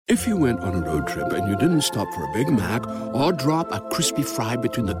If you went on a road trip and you didn't stop for a Big Mac or drop a crispy fry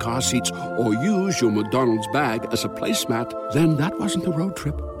between the car seats or use your McDonald's bag as a placemat, then that wasn't a road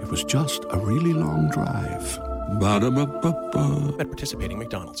trip. It was just a really long drive. Ba-da-ba-ba-ba. At participating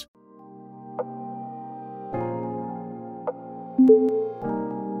McDonald's.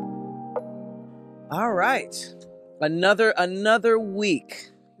 All right. Another week.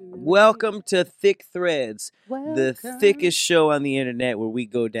 Welcome to Thick Threads, the thickest show on the internet where we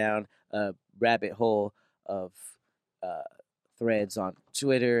go down a rabbit hole of threads on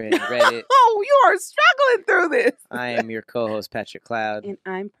Twitter and Reddit. Oh, you are struggling through this. I am your co-host, Patrick Cloud. And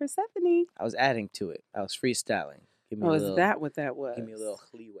I'm Persephone. I was adding to it. I was freestyling. Give me Is that what that was? Give me a little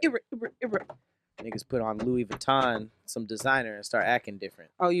leeway. Irra. Niggas put on Louis Vuitton, some designer, and start acting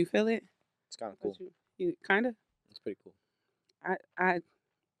different. Oh, you feel it? It's kind of cool. You kind of? It's pretty cool. I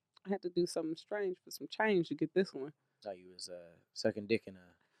had to do something strange for some change to get this one. Oh, you was sucking dick in a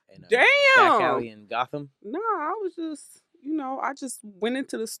Damn! back alley in Gotham? No, I was just, I just went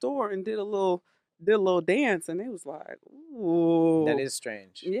into the store and did a little dance, and it was like, ooh. That is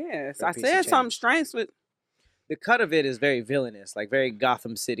strange. Yes, I said something strange with. The cut of it is very villainous, like very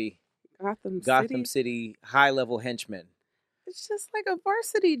Gotham City. Gotham City high-level henchmen. It's just like a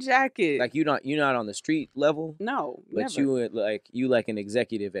varsity jacket. Like you're not on the street level. No, but never. you like an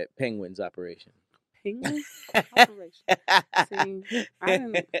executive at Penguin's operation. Penguin operation. See,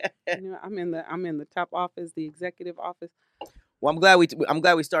 I'm in the top office, the executive office. Well, I'm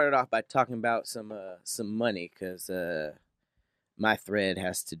glad we started off by talking about some money, because my thread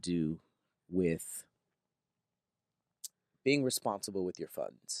has to do with being responsible with your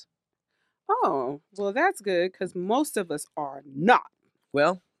funds. Oh, well, that's good, because most of us are not.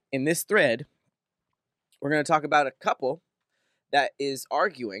 Well, in this thread, we're going to talk about a couple that is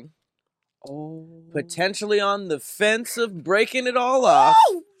arguing, potentially on the fence of breaking it all off.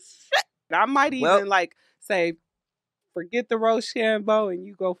 Oh, shit. I might even say, forget the Rochambeau and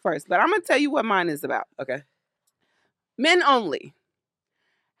you go first. But I'm going to tell you what mine is about. Okay. Men only.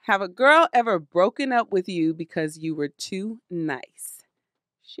 Have a girl ever broken up with you because you were too nice?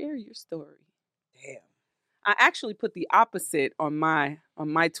 Share your story. Damn. I actually put the opposite on my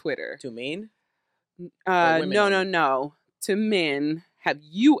Twitter. Too mean? No. To men, have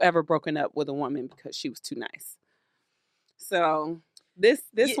you ever broken up with a woman because she was too nice? So this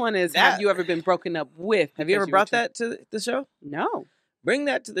one is, have you ever been broken up with? Have you ever brought that to the show? No. Bring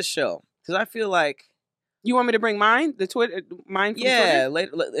that to the show, because I feel like. You want me to bring mine? The Twitter, mine from Twitter?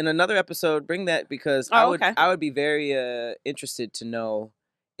 Later in another episode, bring that, because I would be very interested to know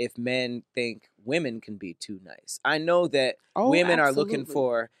if men think women can be too nice. I know that women are looking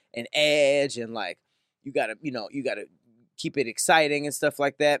for an edge, and like you gotta keep it exciting and stuff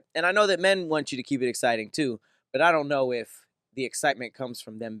like that. And I know that men want you to keep it exciting too, but I don't know if the excitement comes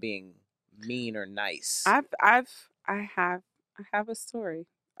from them being mean or nice. I have a story.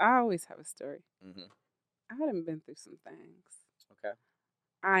 I always have a story. Mm-hmm. I haven't been through some things. Okay.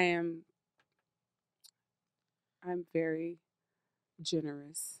 I'm very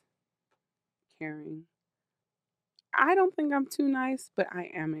generous, caring. I don't think I'm too nice, but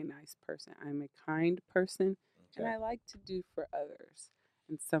I am a nice person. I'm a kind person, and I like to do for others.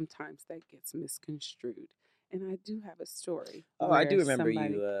 And sometimes that gets misconstrued. And I do have a story. Oh, I do remember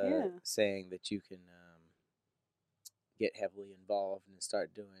you saying that you can get heavily involved and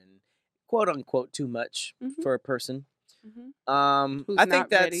start doing quote unquote too much for a person. Mm-hmm. I think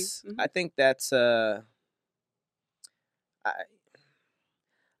that's I think that's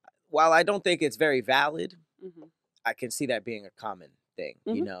while I don't think it's very valid, I can see that being a common thing.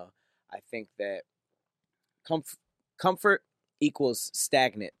 I think that comfort equals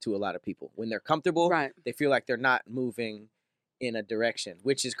stagnant to a lot of people. When they're comfortable, they feel like they're not moving in a direction,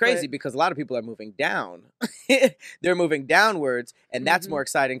 which is crazy because a lot of people are moving down. They're moving downwards, and that's more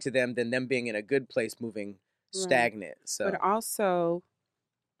exciting to them than them being in a good place moving stagnant. So, but also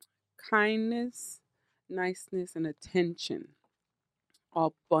kindness, niceness, and attention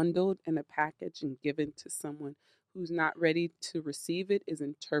all bundled in a package and given to someone who's not ready to receive it is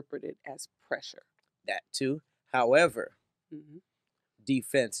interpreted as pressure. That too. However,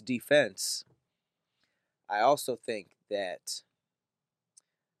 defense. I also think that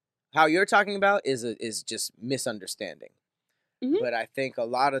how you're talking about is just misunderstanding. But I think a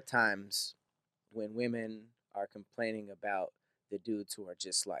lot of times when women are complaining about the dudes who are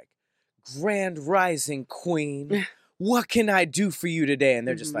just like, grand rising queen, what can I do for you today? And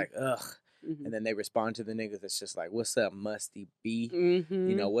they're just like, ugh. And then they respond to the niggas that's just like, what's up, musty B?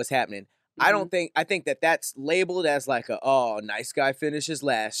 You know, what's happening? I think that that's labeled as like nice guy finishes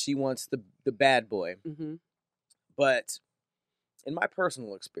last. She wants the bad boy. But in my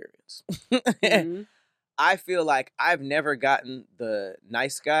personal experience, Mm-hmm. I feel like I've never gotten the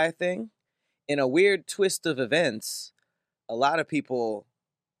nice guy thing. In a weird twist of events, a lot of people,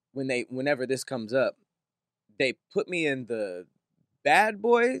 whenever this comes up, they put me in the bad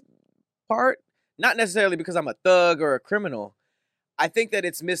boy part. Not necessarily because I'm a thug or a criminal. I think that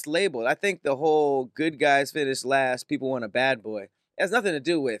it's mislabeled. I think the whole good guys finish last, people want a bad boy. It has nothing to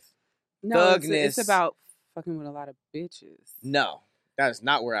do with No, thugness. it's about fucking with a lot of bitches. No, that is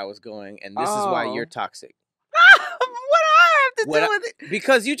not where I was going, and this is why you're Oh. toxic. What do I have to do with it?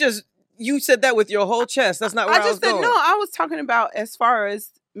 Because you said that with your whole chest. That's not where I was just said going. no. I was talking about as far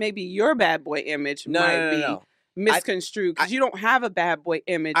as maybe your bad boy image might be misconstrued because you don't have a bad boy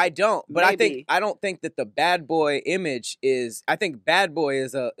image. I don't, but maybe. I don't think that the bad boy image is. I think bad boy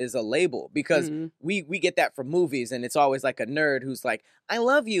is a label because we get that from movies, and it's always like a nerd who's like, "I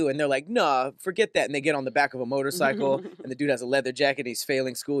love you," and they're like, "Nah, forget that," and they get on the back of a motorcycle, and the dude has a leather jacket, and he's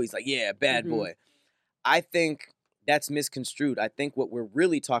failing school. He's like, "Yeah, bad boy." I think that's misconstrued. I think what we're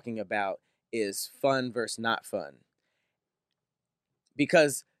really talking about is fun versus not fun,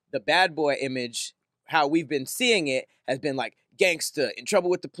 because the bad boy image, how we've been seeing it, has been like gangsta, in trouble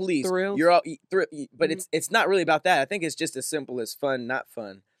with the police. Thrills. You're all, but it's not really about that. I think it's just as simple as fun, not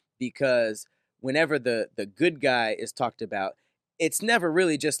fun. Because whenever the good guy is talked about, it's never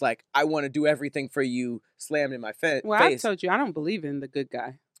really just like, I want to do everything for you, slammed in my face. Well, I told you I don't believe in the good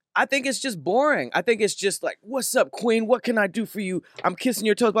guy. I think it's just boring. I think it's just like, what's up, queen? What can I do for you? I'm kissing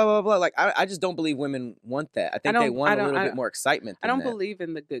your toes, blah, blah, blah. Like, I just don't believe women want that. I think they want a little bit more excitement than I don't that. believe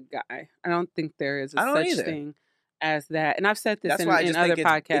in the good guy. I don't think there is such thing as that. And I've said this That's why I just other think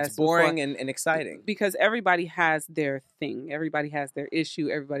podcasts. It's boring before, and exciting. Because everybody has their thing. Everybody has their issue.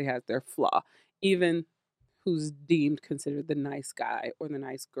 Everybody has their flaw. Even who's deemed considered the nice guy or the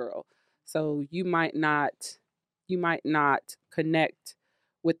nice girl. So you might not connect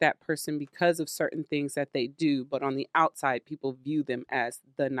with that person because of certain things that they do, but on the outside people view them as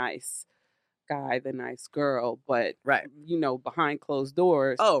the nice guy, the nice girl, but behind closed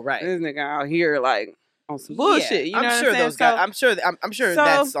doors, this nigga out here like on some bullshit. You know I'm sure those guys. I'm sure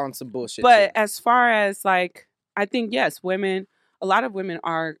that's on some bullshit. But too. As far as like, I think yes, a lot of women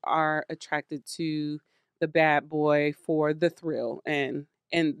are attracted to the bad boy for the thrill and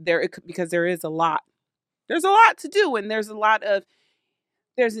there because there is a lot. There's a lot to do, and there's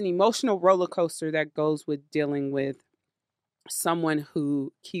an emotional roller coaster that goes with dealing with someone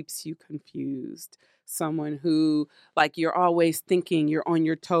who keeps you confused, someone who, like, you're always thinking, you're on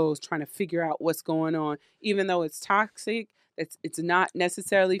your toes trying to figure out what's going on, even though it's toxic. It's not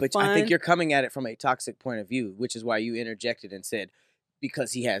necessarily but fun. I think you're coming at it from a toxic point of view, which is why you interjected and said,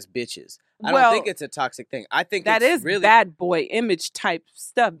 because he has bitches. I don't think it's a toxic thing. I think that it's is really bad boy image type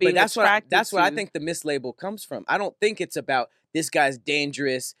stuff. Being that's attracted what I think the mislabel comes from. I don't think it's about this guy's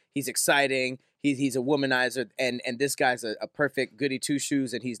dangerous, he's exciting, he's a womanizer, and this guy's a perfect goody two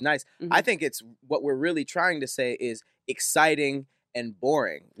shoes and he's nice. Mm-hmm. I think it's what we're really trying to say is exciting and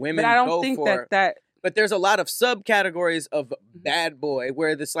boring. Women but I don't go think for that. But there's a lot of subcategories of bad boy where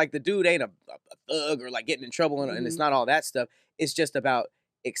it's like the dude ain't a thug or like getting in trouble and it's not all that stuff. It's just about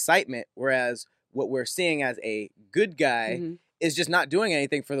excitement. Whereas what we're seeing as a good guy is just not doing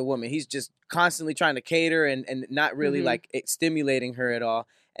anything for the woman. He's just constantly trying to cater and not really like stimulating her at all.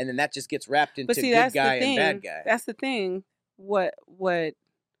 And then that just gets wrapped into good guy and bad guy. That's the thing. What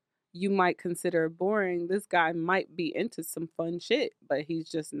you might consider boring, this guy might be into some fun shit, but he's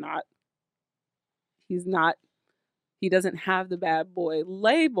just not. He doesn't have the bad boy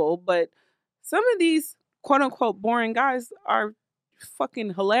label, but some of these quote unquote boring guys are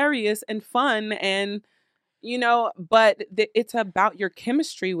fucking hilarious and fun and but it's about your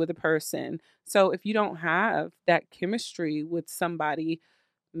chemistry with a person. So if you don't have that chemistry with somebody,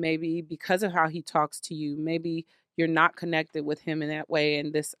 maybe because of how he talks to you, maybe you're not connected with him in that way,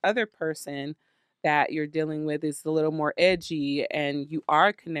 and this other person that you're dealing with is a little more edgy and you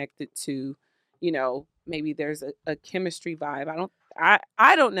are connected to, maybe there's a chemistry vibe.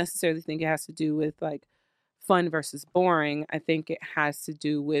 I don't necessarily think it has to do with like fun versus boring. I think it has to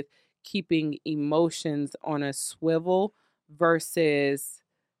do with keeping emotions on a swivel versus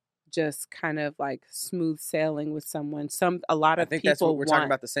just kind of like smooth sailing with someone. A lot of people that's what we're talking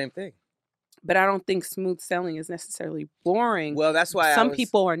about, the same thing. But I don't think smooth sailing is necessarily boring. Well, that's why some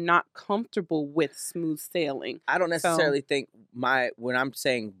people are not comfortable with smooth sailing. I don't necessarily think when I'm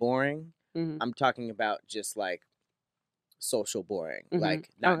saying boring, I'm talking about just like social boring, like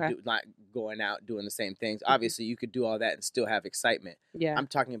not going out doing the same things. Obviously, you could do all that and still have excitement. Yeah, I'm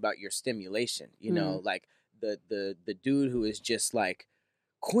talking about your stimulation. Like the dude who is just like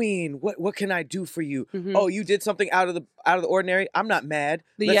queen, what can I do for you? Mhm. Oh, you did something out of the ordinary. I'm not mad.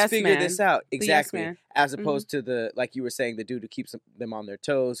 The Let's yes figure man. this out. The yes Exactly. man. As opposed to the, like you were saying, the dude who keeps them on their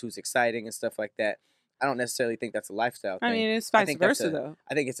toes, who's exciting and stuff like that. I don't necessarily think that's a lifestyle thing. I mean, it's vice versa, though.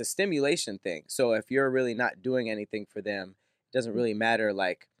 I think it's a stimulation thing. So if you're really not doing anything for them, it doesn't really matter.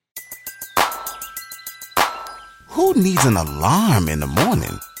 Like, who needs an alarm in the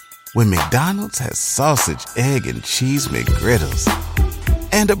morning when McDonald's has sausage, egg, and cheese McGriddles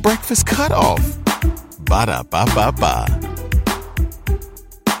and a breakfast cutoff? Ba-da-ba-ba-ba.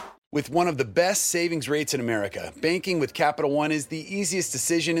 With one of the best savings rates in America, banking with Capital One is the easiest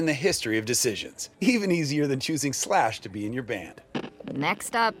decision in the history of decisions. Even easier than choosing Slash to be in your band.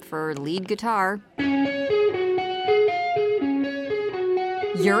 Next up for lead guitar.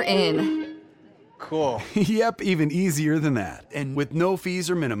 You're in. Cool. Yep, even easier than that. And with no fees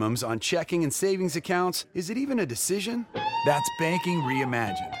or minimums on checking and savings accounts, is it even a decision? That's banking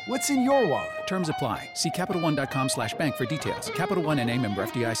reimagined. What's in your wallet? Terms apply. See CapitalOne.com/bank for details. Capital One N.A. member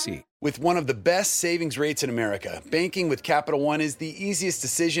FDIC. With one of the best savings rates in America, banking with Capital One is the easiest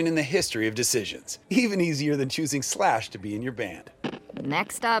decision in the history of decisions. Even easier than choosing Slash to be in your band.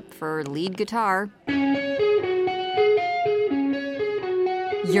 Next up for lead guitar.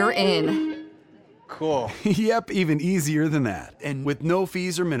 You're in. Cool. Yep, even easier than that. And with no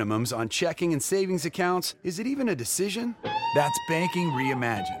fees or minimums on checking and savings accounts, is it even a decision? That's banking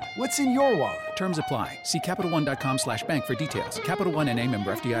reimagined. What's in your wallet? Terms apply. See CapitalOne.com/bank for details. Capital One N.A.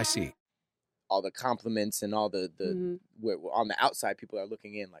 member FDIC. all the compliments and all the where on the outside people are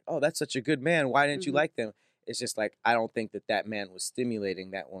looking in like, oh, that's such a good man. Why didn't you like them? It's just like, I don't think that man was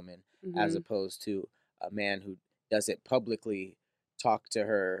stimulating that woman as opposed to a man who doesn't publicly talk to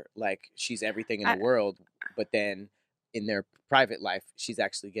her like she's everything in the world, but then in their private life, she's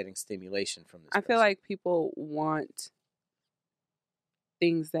actually getting stimulation from this person. feel like people want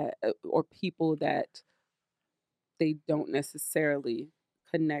things that, or people that they don't necessarily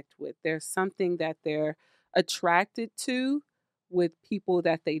connect with. There's something that they're attracted to with people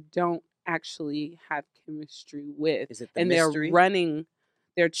that they don't actually have chemistry with. Is it the and mystery?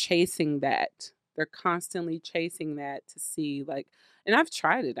 They're chasing that. They're constantly chasing that to see, like, and I've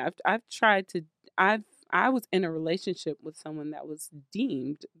tried it. I was in a relationship with someone that was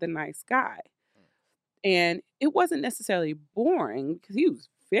deemed the nice guy. And it wasn't necessarily boring because he was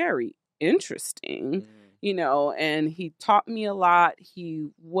very interesting, and he taught me a lot. He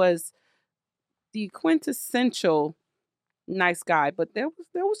was the quintessential nice guy, but there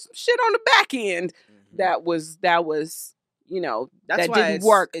was some shit on the back end that was that's that why didn't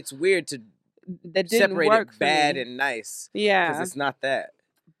work. It's weird to That didn't separate work it for bad me. and nice. Yeah. Because it's not that.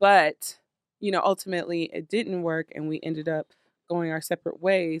 But, ultimately it didn't work and we ended up going our separate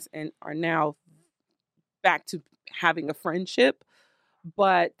ways and are now back to having a friendship.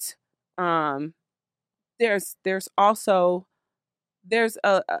 But there's also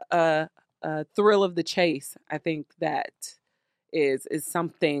a thrill of the chase. I think that is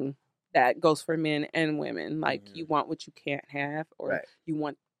something that goes for men and women. Like you want what you can't have, or you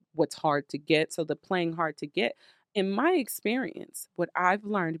want what's hard to get. So the playing hard to get, in my experience, what I've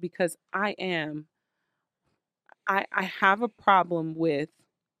learned, because I have a problem with,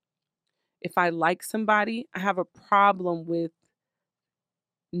 if I like somebody, I have a problem with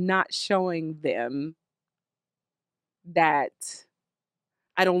not showing them that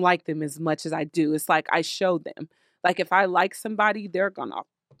I don't like them as much as I do. It's like I show them. Like if I like somebody, they're gonna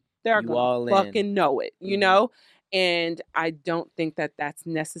fucking know it, And I don't think that that's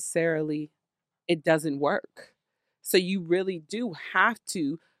necessarily, it doesn't work. So you really do have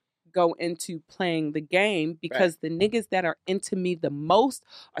to go into playing the game, because the niggas that are into me the most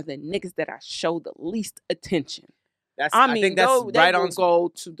are the niggas that I show the least attention. I think that's right on. Go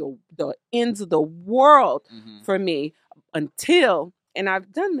to the ends of the world for me until, and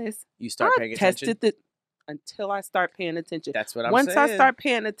I've done this. You start paying attention. Until I start paying attention. That's what I'm saying. Once I start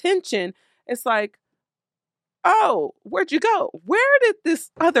paying attention, it's like, oh, where'd you go? Where did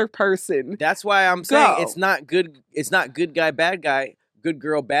this other person? That's why I'm saying it's not good. It's not good guy, bad guy, good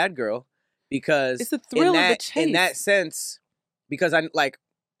girl, bad girl, because it's a thrill of the chase. In that sense, because I'm like,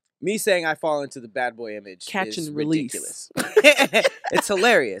 me saying I fall into the bad boy image catch is and release. Ridiculous. It's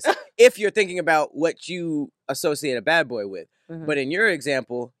hilarious if you're thinking about what you associate a bad boy with. But in your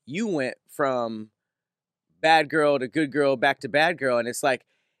example, you went from bad girl to good girl back to bad girl, and it's like,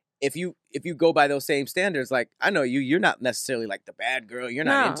 if you go by those same standards, like, I know you're not necessarily like the bad girl. You're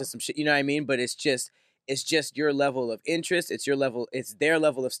not into some shit, you know what I mean? But it's just your level of interest. It's their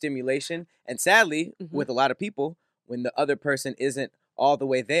level of stimulation. And sadly, with a lot of people, when the other person isn't all the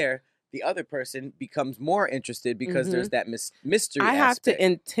way there, the other person becomes more interested because there's that mystery I have aspect. to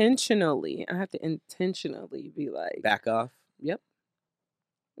intentionally be like, back off. Yep.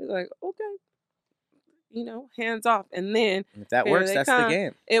 Be like, okay, hands off. And then If that works, that's the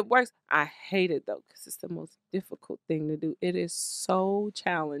game. It works. I hate it though, because it's the most difficult thing to do. It is so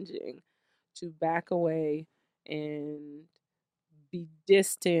challenging to back away and be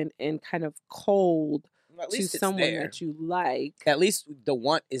distant and kind of cold to someone that you like. At least the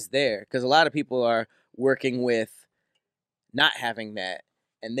want is there, because a lot of people are working with not having that,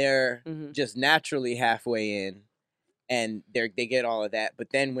 and they're just naturally halfway in, and they get all of that.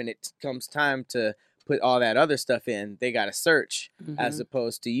 But then when it comes time to put all that other stuff in, they got to search, as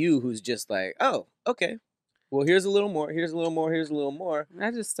opposed to you, who's just like, oh, okay. Well, here's a little more. Here's a little more. Here's a little more.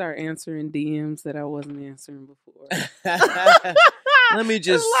 I just start answering DMs that I wasn't answering before. Let me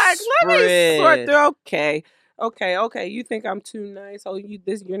just let me sort through. Okay. You think I'm too nice? Oh,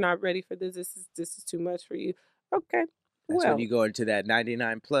 you're not ready for this. This is too much for you. Okay. That's when you go into that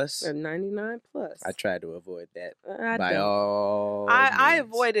 99 plus. 99 plus. I try to avoid that. I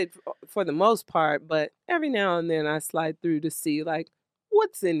avoid it for the most part, but every now and then I slide through to see like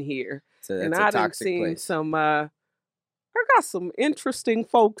what's in here. So that's and a I done toxic seen place. some. I got some interesting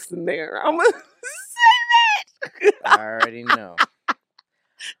folks in there. I'm gonna say that. I already know.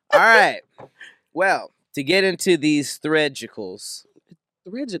 All right. Well, to get into these threadgicals.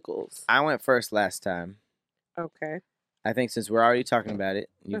 I went first last time. Okay. I think since we're already talking about it,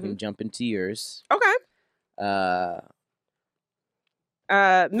 you can jump into yours. Okay.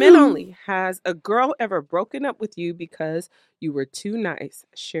 Men only. Has a girl ever broken up with you because you were too nice?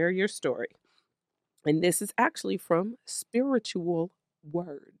 Share your story. And this is actually from Spiritual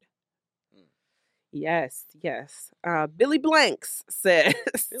Word. Yes. Billy Blanks says.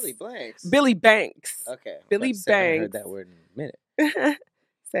 Billy Blanks? Billy Banks. Okay. Billy Banks. I haven't heard that word in a minute.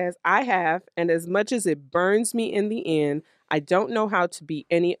 Says, I have, and as much as it burns me in the end, I don't know how to be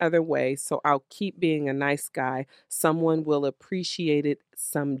any other way, so I'll keep being a nice guy. Someone will appreciate it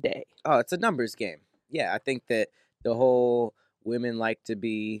someday. Oh, it's a numbers game. Yeah, I think that the whole women like to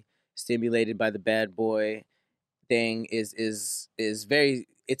be stimulated by the bad boy thing is very,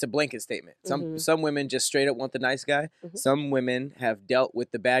 it's a blanket statement. Some women just straight up want the nice guy. Some women have dealt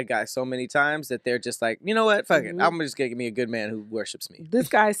with the bad guy so many times that they're just like, you know what, fuck it. I'm just gonna give me a good man who worships me. This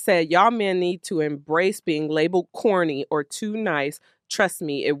guy said, y'all men need to embrace being labeled corny or too nice. Trust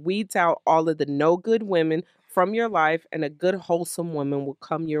me, it weeds out all of the no good women from your life, and a good wholesome woman will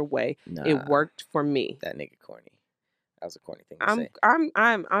come your way. Nah, it worked for me. That nigga corny. That was a corny thing to say.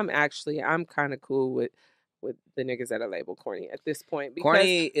 I'm kind of cool with the niggas that are labeled corny at this point,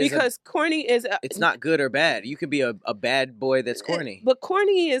 because corny is it's not good or bad. You could be a bad boy that's corny. But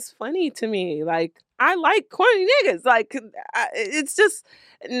corny is funny to me. Like, I like corny niggas. Like, it's just,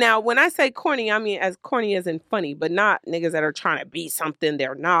 now when I say corny, I mean as corny as in funny, but not niggas that are trying to be something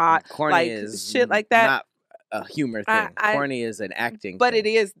they're not. Corny like, is shit like that. Not a humor thing. Corny is an acting but thing. It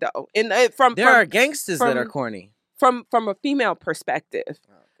is though. And there are gangsters that are corny. From a female perspective.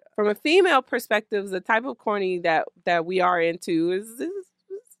 From a female perspective, the type of corny that we are into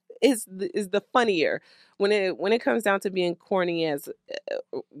is the funnier. When it comes down to being corny as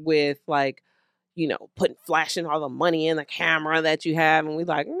with like, flashing all the money in the camera that you have, and we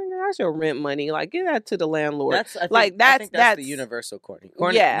like, that's your rent money. Like, give that to the landlord. I think that's the universal corny.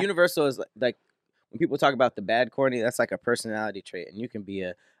 Yeah. Universal is like when people talk about the bad corny, that's like a personality trait, and you can be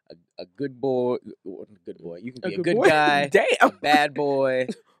a good boy. You can be a good guy. Damn. A bad boy.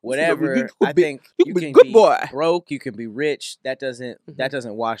 Whatever. I think you can good be boy. Broke. You can be rich. That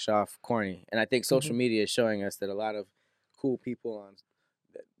doesn't wash off corny. And I think social media is showing us that a lot of cool people on,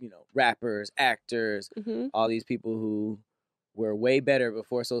 rappers, actors, all these people who were way better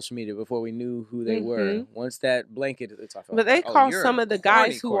before social media, before we knew who they were. Once that blanket is off. But they call some of the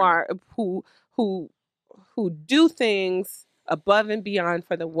guys who do things above and beyond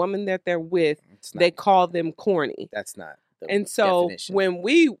for the woman that they're with, they call them corny. That's not the and so definition.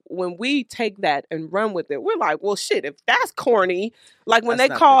 when we take that and run with it, we're like, well, shit, if that's corny, like when they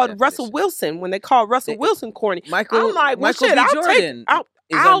called Russell Wilson corny, I'm like, well, shit,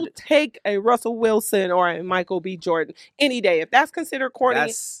 I'll take a Russell Wilson or a Michael B. Jordan any day. If that's considered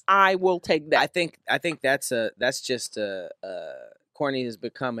corny, I will take that. I think that's just corny has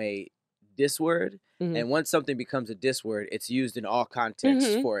become a diss word. And once something becomes a diss word, it's used in all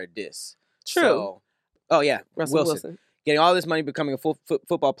contexts for a diss. True. So, Russell Wilson. Getting all this money, becoming a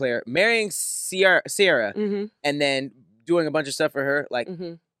football player, marrying Sierra, and then doing a bunch of stuff for her. Like,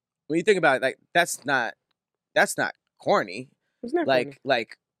 when you think about it, like that's not corny. It's not like corny.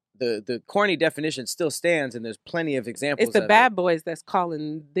 the corny definition still stands, and there's plenty of examples. It's the of bad it. boys that's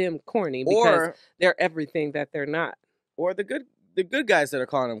calling them corny because Or they're everything that they're not. Or the good guys that are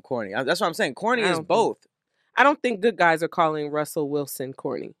calling them corny. That's what I'm saying. Corny is both. I don't think good guys are calling Russell Wilson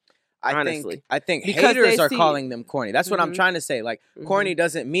corny. Honestly. I think Because haters they are see- calling them corny. That's what I'm Mhm. trying to say. Like, corny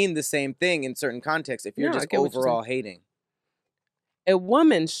doesn't mean the same thing in certain contexts if you're No, I just get what you're overall hating. A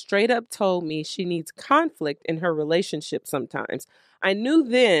woman straight up told me she needs conflict in her relationship sometimes. I knew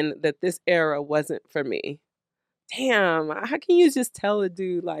then that this era wasn't for me. Damn, how can you just tell a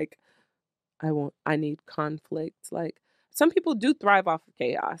dude like, I need conflict? Like, some people do thrive off of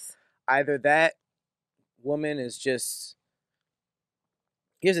chaos. Either that woman is just...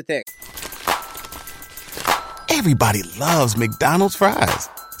 Here's the thing. Everybody loves McDonald's fries.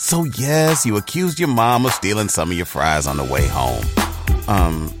 So yes, you accused your mom of stealing some of your fries on the way home.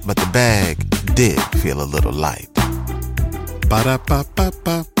 But the bag did feel a little light.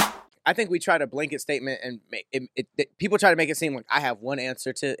 Ba-da-ba-ba-ba. I think we try to blanket statement and make people try to make it seem like I have one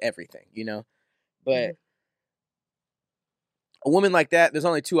answer to everything, you know? But a woman like that, there's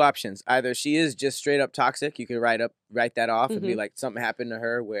only two options. Either she is just straight up toxic. You could write that off and be like, something happened to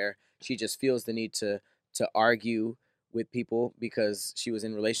her where she just feels the need to argue with people because she was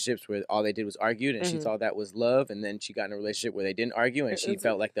in relationships where all they did was argue, and she thought that was love, and then she got in a relationship where they didn't argue and she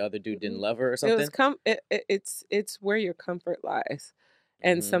felt like the other dude didn't love her or something. It's where your comfort lies.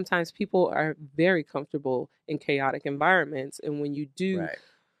 And sometimes people are very comfortable in chaotic environments, and when you do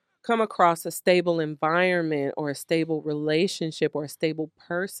come across a stable environment or a stable relationship or a stable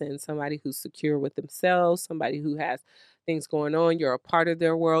person, somebody who's secure with themselves, somebody who has things going on, you're a part of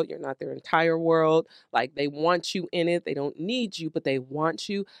their world, you're not their entire world, like they want you in it, they don't need you, but they want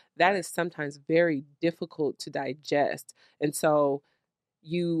you. That is sometimes very difficult to digest. And so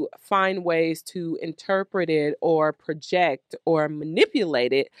you find ways to interpret it or project or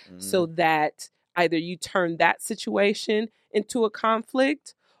manipulate it so that either you turn that situation into a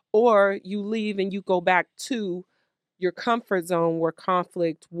conflict or you leave and you go back to your comfort zone where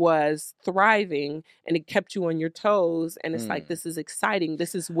conflict was thriving and it kept you on your toes. And it's like, this is exciting.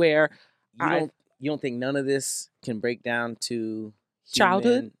 This is where you don't think none of this can break down to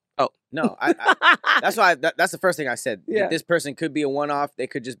childhood? Oh no, that's why that's the first thing I said. Yeah. This person could be a one-off. They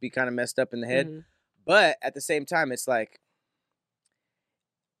could just be kind of messed up in the head. But at the same time, it's like,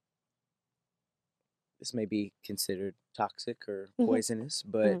 this may be considered toxic or poisonous,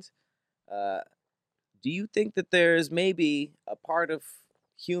 but do you think that there's maybe a part of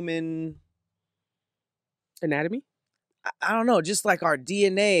human anatomy? I don't know, just like our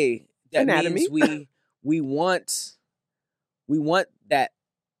DNA that Anatomy. means we want that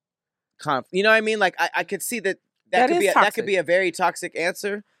you know what I mean? Like I could see that could be a very toxic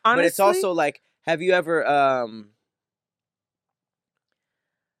answer. Honestly, but it's also like, have you ever I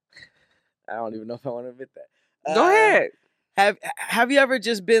don't even know if I want to admit that. Go ahead. Have you ever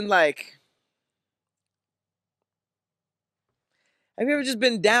just been like, have you ever just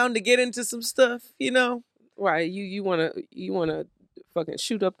been down to get into some stuff, you know? Right. You wanna fucking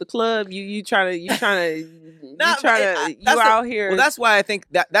shoot up the club. You out here. Well, that's why I think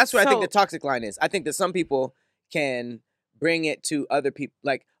that's where I think the toxic line is. I think that some people can bring it to other people.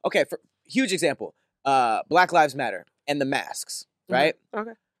 Like, okay, for huge example, Black Lives Matter and the masks, right?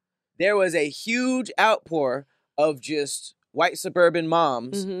 Okay. There was a huge outpour of just white suburban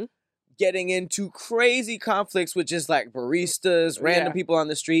moms getting into crazy conflicts with just like baristas, random people on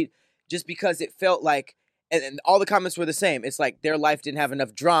the street, just because it felt like, and all the comments were the same. It's like their life didn't have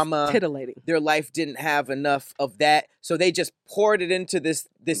enough drama. Titillating. Their life didn't have enough of that. So they just poured it into this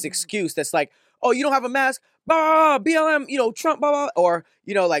excuse that's like, oh, you don't have a mask? Bah, BLM, you know, Trump, blah, blah. Or,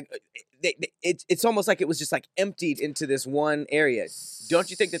 you know, like, it's almost like it was just like emptied into this one area. Don't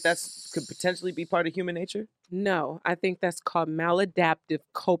you think that could potentially be part of human nature? No, I think that's called maladaptive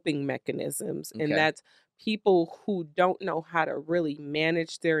coping mechanisms. And that's people who don't know how to really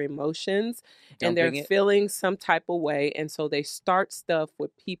manage their emotions and they're feeling some type of way. And so they start stuff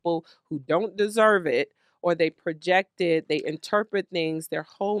with people who don't deserve it, or they project it, they interpret things. Their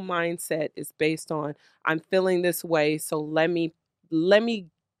whole mindset is based on, I'm feeling this way, so let me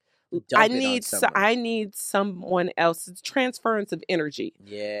I need someone else. It's transference of energy.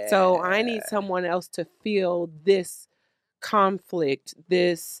 Yeah. So I need someone else to feel this conflict,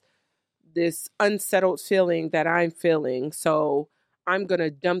 this unsettled feeling that I'm feeling. So I'm going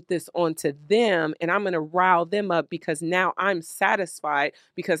to dump this onto them and I'm going to rile them up because now I'm satisfied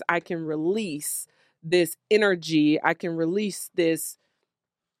because I can release this energy. I can release this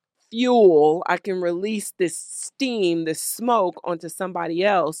fuel. I can release this steam, this smoke onto somebody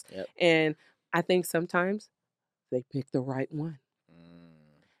else. Yep. And I think sometimes they pick the right one.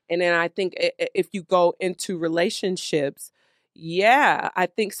 And then I think if you go into relationships, I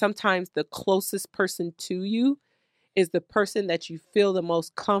think sometimes the closest person to you is the person that you feel the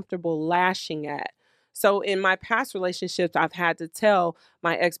most comfortable lashing at. So in my past relationships, I've had to tell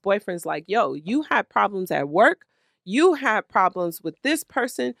my ex-boyfriends like, yo, you had problems at work. You had problems with this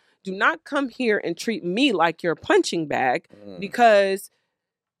person. Do not come here and treat me like your punching bag because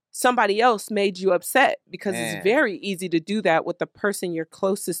somebody else made you upset, because it's very easy to do that with the person you're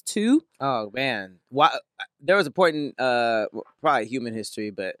closest to. Oh man, there was a point in probably human history,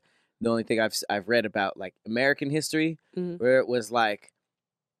 but the only thing I've read about like American history where it was like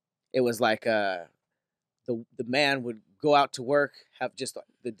the man would go out to work, have just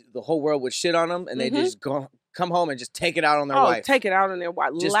the whole world would shit on him, and they just come home and just take it out on their wife. Take it out on their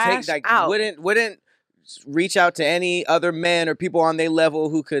wife. Just lash out. Wouldn't reach out to any other men or people on their level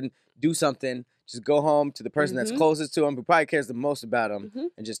who could do something. Just go home to the person that's closest to him, who probably cares the most about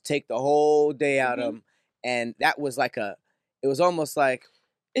him, and just take the whole day out of him. And that was like it was almost like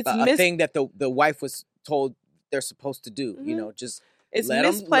a thing that the wife was told they're supposed to do. You know, just it's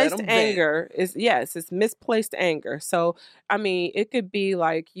misplaced anger. It's misplaced anger. So I mean, it could be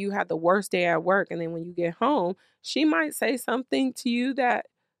like you had the worst day at work, and then when you get home, she might say something to you that,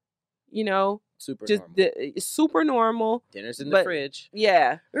 you know, super normal. Dinner's in the fridge.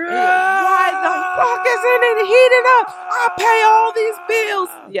 Yeah. Why the fuck isn't it heated up? I pay all these bills.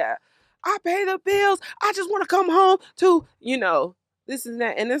 Yeah. I pay the bills. I just want to come home to, you know, this and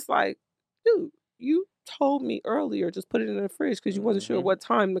that. And it's like, dude, you told me earlier, just put it in the fridge because you wasn't sure what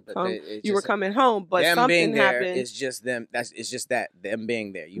time to come. You were coming home, but them something being there happened. It's just them. It's just them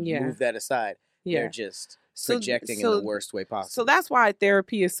being there. You move that aside. They're just projecting in the worst way possible. So that's why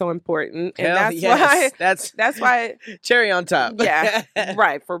therapy is so important, and that's why cherry on top. Yeah,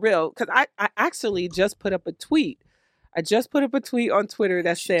 right, for real. Because I actually just put up a tweet. I just put up a tweet on Twitter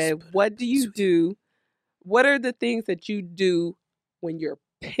that said, "What do you do? What are the things that you do when you're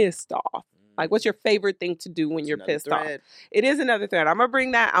pissed off? Like, what's your favorite thing to do when you're pissed off?" It is another thread. I'm gonna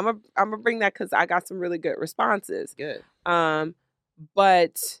bring that. I'm gonna bring that because I got some really good responses. Good.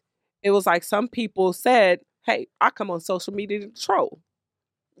 But it was like some people said, hey, I come on social media to troll,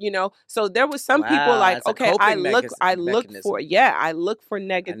 you know? So there was some people like, okay, I look for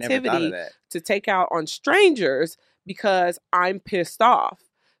negativity to take out on strangers because I'm pissed off.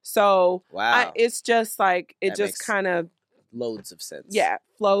 So it's just like, it just kind of loads of sense. Yeah.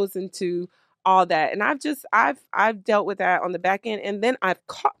 Flows into all that. And I've dealt with that on the back end. And then I've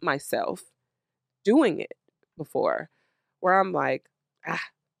caught myself doing it before where I'm like,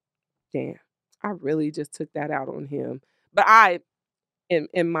 damn, I really just took that out on him. But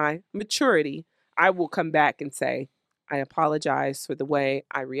in my maturity, I will come back and say, I apologize for the way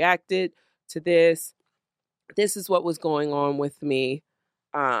I reacted to this. This is what was going on with me.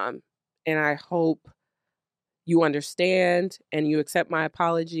 And I hope you understand and you accept my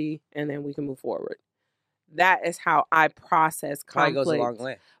apology, and then we can move forward. That is how I process conflict. Probably goes a long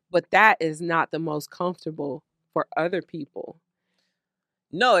way. But that is not the most comfortable for other people.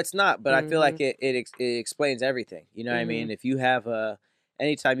 No, it's not. But I feel like it explains everything. You know what I mean? If you have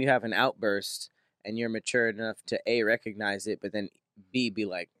anytime you have an outburst and you're mature enough to A, recognize it, but then B, be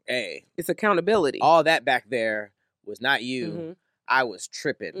like, hey, it's accountability. All that back there was not you. I was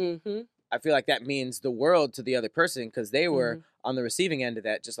tripping. I feel like that means the world to the other person because they were on the receiving end of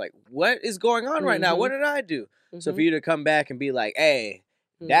that, just like, what is going on right now? What did I do? So for you to come back and be like, hey,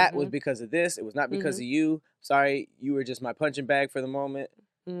 that was because of this. It was not because of you. Sorry, you were just my punching bag for the moment.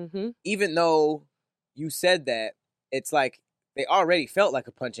 Even though you said that, it's like they already felt like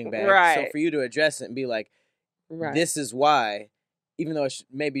a punching bag. Right. So for you to address it and be like, this is why, even though it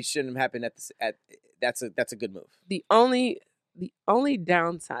maybe shouldn't have happened that's a good move. The only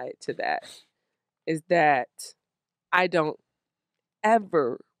downside to that is that I don't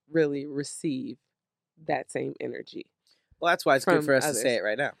ever really receive that same energy. Well, that's why it's good for us to say it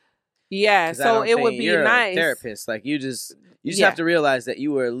right now. Yeah, so it would be you're nice. A therapist, like you just have to realize that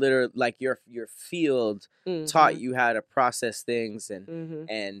you were literally like your field taught you how to process things,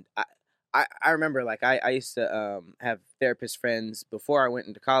 and I remember like I used to have therapist friends before I went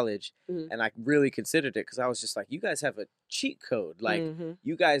into college, and I really considered it because I was just like, you guys have a cheat code, like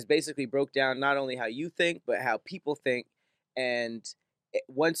you guys basically broke down not only how you think but how people think, and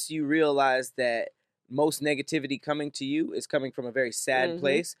once you realize that most negativity coming to you is coming from a very sad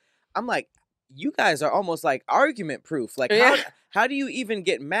place. I'm like, you guys are almost like argument proof. Like, how do you even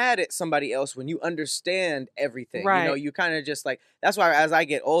get mad at somebody else when you understand everything? Right. You know, you kind of just like, that's why as I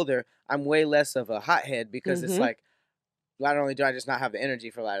get older, I'm way less of a hothead because it's like not only do I just not have the energy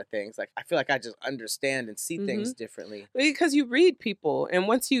for a lot of things, like I feel like I just understand and see things differently. Because you read people, and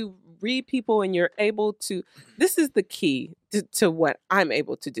once you read people and you're able to, this is the key to what I'm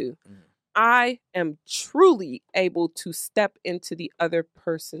able to do. I am truly able to step into the other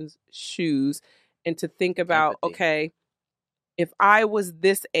person's shoes and to think about, Empathy. okay, if I was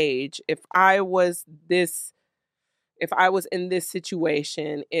this age, if I was in this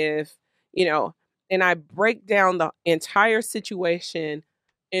situation, and I break down the entire situation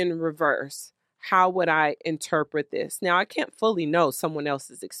in reverse, how would I interpret this? Now, I can't fully know someone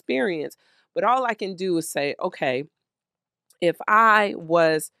else's experience, but all I can do is say, okay, if I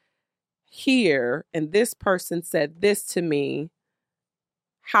was here and this person said this to me,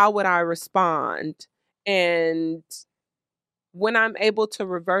 how would I respond? And when I'm able to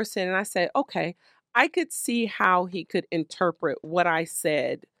reverse it and I say, okay, I could see how he could interpret what I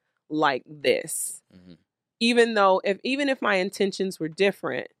said like this. Even if my intentions were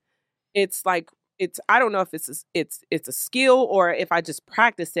different, it's like, I don't know if it's a skill or if I just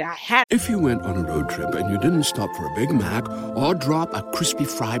practiced it. If you went on a road trip and you didn't stop for a Big Mac or drop a crispy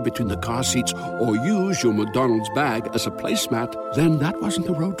fry between the car seats or use your McDonald's bag as a placemat, then that wasn't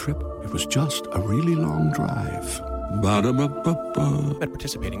a road trip. It was just a really long drive. Ba-da-ba-ba-ba. At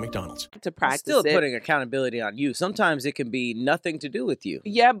participating McDonald's. To practice Still it. putting accountability on you. Sometimes it can be nothing to do with you.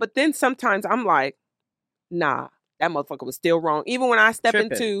 Yeah, but then sometimes I'm like, nah, that motherfucker was still wrong. Even when I step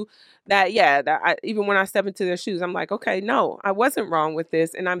Tripping. into even when I step into their shoes, I'm like, okay, no, I wasn't wrong with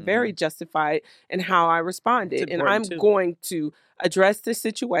this. And I'm very justified in how I responded. And I'm going to address the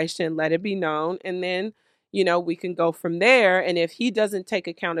situation, let it be known. And then, we can go from there. And if he doesn't take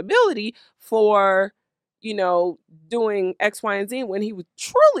accountability for, doing X, Y, and Z when he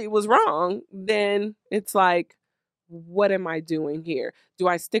truly was wrong, then it's like, what am I doing here? Do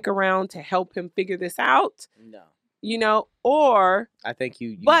I stick around to help him figure this out? No. Or I think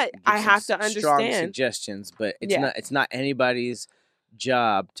you but give I some have to strong understand. suggestions, but it's not anybody's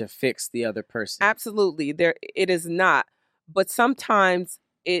job to fix the other person. Absolutely. It is not. But sometimes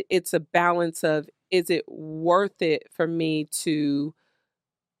it's a balance of, is it worth it for me to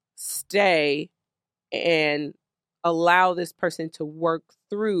stay and allow this person to work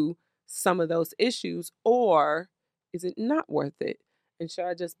through some of those issues, or is it not worth it? And should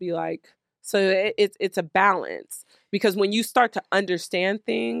I just be like, so it's a balance, because when you start to understand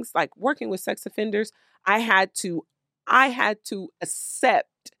things, like working with sex offenders, I had to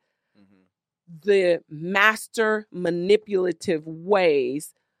accept the master manipulative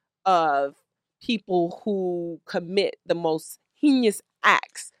ways of people who commit the most heinous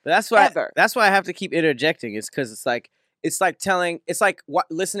acts. But that's why ever. That's why I have to keep interjecting. It's because it's like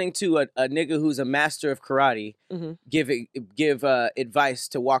listening to a nigga who's a master of karate give advice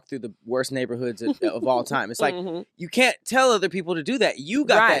to walk through the worst neighborhoods of all time. It's like you can't tell other people to do that. You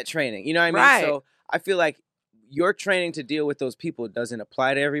got that training. You know what I mean? So I feel like your training to deal with those people doesn't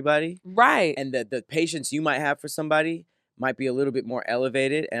apply to everybody. Right. And the patience you might have for somebody might be a little bit more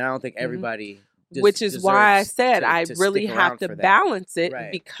elevated. And I don't think everybody which is why I said I to really stick have around to for that. balance it, Right.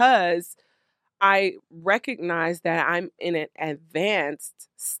 because I recognize that I'm in an advanced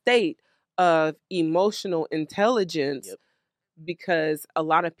state of emotional intelligence, because a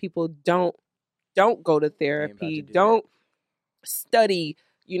lot of people don't go to therapy, don't study,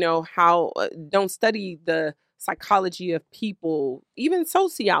 don't study the psychology of people, even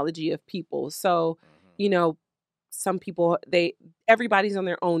sociology of people. So, some people, everybody's on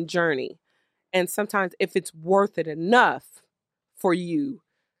their own journey. And sometimes if it's worth it enough for you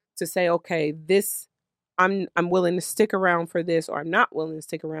to say, okay, this, I'm willing to stick around for this, or I'm not willing to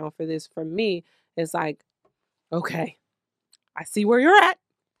stick around for this, for me, it's like, okay, I see where you're at.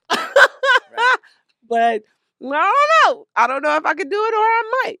 But I don't know if I could do it, or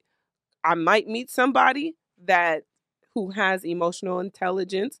I might meet somebody who has emotional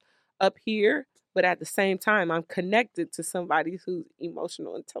intelligence up here, but at the same time, I'm connected to somebody whose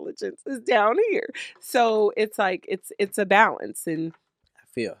emotional intelligence is down here. So it's like, it's a balance, and I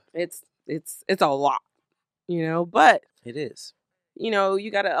feel it's a lot, but it is.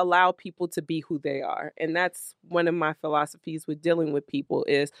 You got to allow people to be who they are. And that's one of my philosophies with dealing with people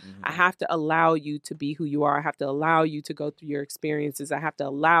is I have to allow you to be who you are. I have to allow you to go through your experiences. I have to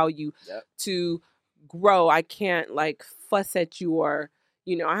allow you to grow. I can't fuss at you, or,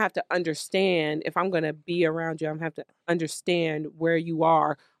 I have to understand, if I'm going to be around you, I have to understand where you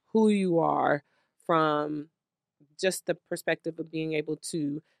are, who you are, from just the perspective of being able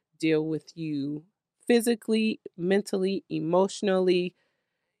to deal with you physically, mentally, emotionally,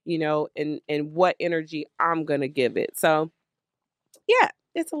 and what energy I'm going to give it. So, yeah,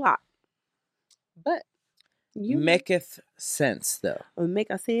 it's a lot. But Maketh sense, though. Make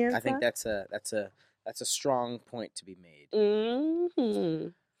a sense. I think that's a strong point to be made. Mm-hmm.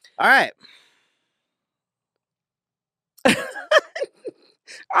 All right.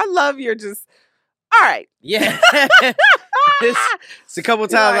 I love your just. All right. Yeah. It's a couple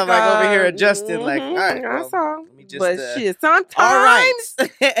times I'm like over here adjusting. Like, all right. I Well, saw. let me just, But shit, sometimes. All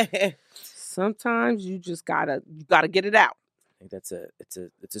right. Sometimes you just gotta get it out. I think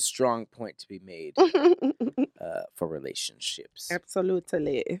it's a strong point to be made for relationships.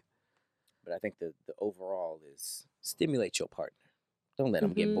 Absolutely. But I think the overall is stimulate your partner. Don't let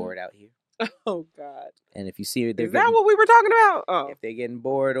them get bored out here. Oh God! And if you see Is that what we were talking about? Oh, if they're getting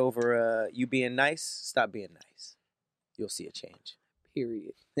bored over you being nice, stop being nice. You'll see a change.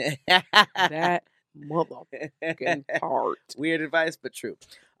 Period. That motherfucking part. Weird advice, but true.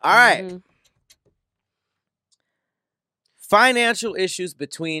 All right. Financial issues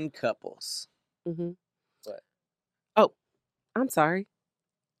between couples. Mm-hmm. What? Oh, I'm sorry.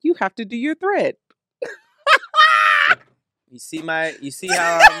 You have to do your thread. You see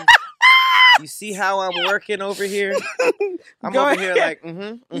how I'm working over here? I'm Go over ahead. here like,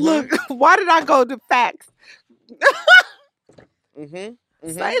 Look, why did I go to facts? Say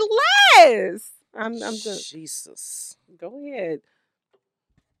less. I'm done. Jesus. Go ahead.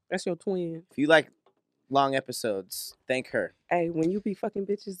 That's your twin. If you like long episodes, thank her. Hey, when you be fucking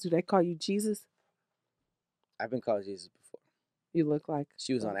bitches, do they call you Jesus? I've been called Jesus before. You look like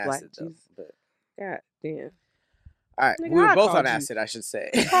She was on black acid though. Jesus. But God damn. all right, Nigga, we were I both called on you- acid, I should say.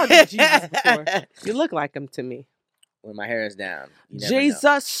 I called you Jesus before. You look like him to me. When my hair is down. You never know.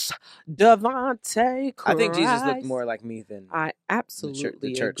 Jesus, Devontae Christ. I think Jesus looked more like me than I absolutely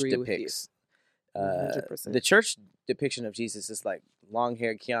the church agree depicts. with you. 100%. The church depiction of Jesus is like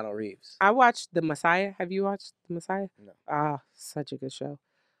long-haired Keanu Reeves. I watched The Messiah. Have you watched The Messiah? No. Ah, such a good show.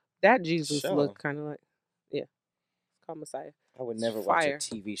 That Jesus Show? looked kind of like, yeah, it's called Messiah. I would never Fire. watch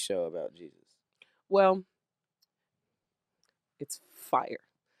a TV show about Jesus. Well, it's fire.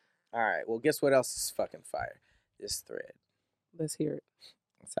 All right, well, guess what else is fucking fire? This thread. Let's hear it.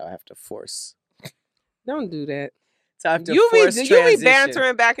 That's how I have to force. Don't do that. That's how I have to You force be transition.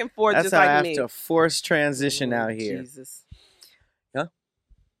 bantering back and forth That's just how like I have me. to force transition out here. Jesus. Huh?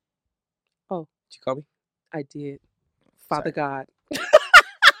 Oh. Did you call me? I did. Father God.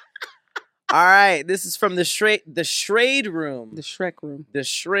 All right, this is from the Shade Room. The Shrek Room. The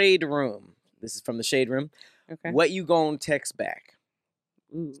Shade Room. This is from the Shade Room. Okay. What you gonna text back?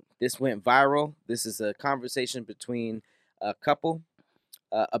 Ooh. This went viral. This is a conversation between a couple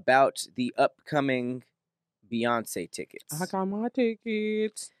about the upcoming Beyonce tickets. I got my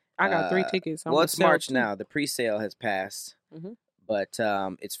tickets. I got 3 tickets. I'm Well, gonna it's sell March 2. now. The pre-sale has passed, but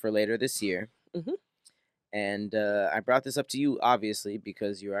it's for later this year. Mhm. And I brought this up to you, obviously,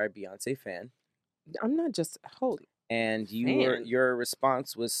 because you are a Beyonce fan. I'm not just hold. And Fan. your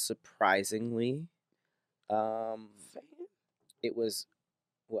response was surprisingly, Fan. it was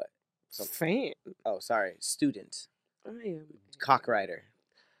what? Fan. Oh, sorry, student, I am cockwriter,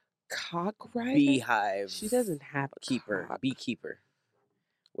 cockrider. beehive. She doesn't have a keeper, cock. beekeeper,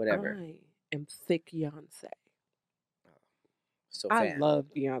 whatever. I am thick Beyonce. So I fan. love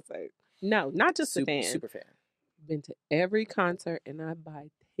Beyonce. No, not just a fan. Super fan. Been to every concert and I buy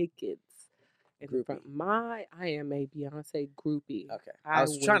tickets. And Groupie. I am a Beyonce groupie. Okay, I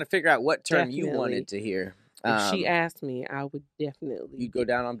was trying to figure out what term you wanted to hear. If she asked me, I would definitely. You'd go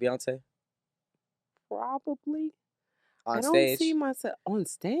down on Beyonce probably on I stage. don't see myself on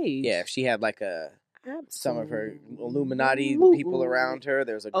stage. Yeah, if she had like some of her Absolutely. Illuminati people around her.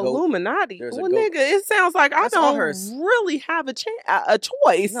 There's a goat. Illuminati. There's a Well, goat. nigga, it sounds like I That's all don't hers. really have a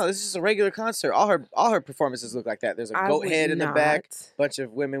choice. No, this is a regular concert. All her performances look like that. There's a I goat would head in the back, not. bunch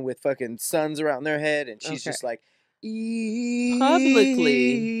of women with fucking suns around their head, and she's just like, eat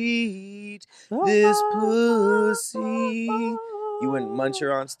Publicly. this pussy. You wouldn't munch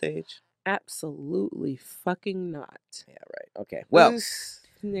her on stage? Absolutely fucking not. Yeah, right. Okay. Well, This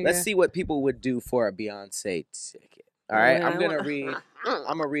let's nigga- see what people would do for a Beyonce ticket. All right, I'm gonna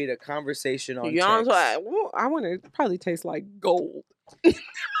read a conversation on Beyonce. text. Well, I want it probably tastes like gold.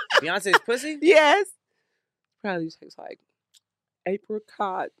 Beyonce's pussy? Yes. Probably tastes like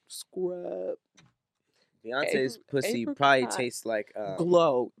apricot scrub. Beyonce's pussy apricot probably tastes like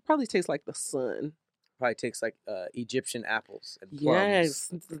glow. Probably tastes like the sun. probably tastes like Egyptian apples and plums.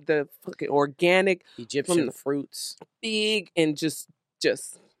 Yes, the fucking organic, Egyptian from- fruits. big and just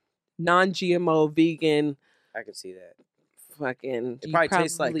non-GMO, vegan. I could see that. Fucking. It you probably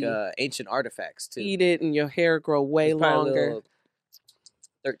tastes like ancient artifacts too. eat it and your hair grow way There's probably a longer. little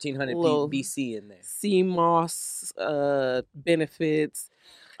 1300 Little- BC in there. Sea moss benefits.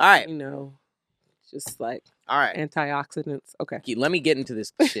 All right. You know, Just like All right. antioxidants. Okay. Let me get into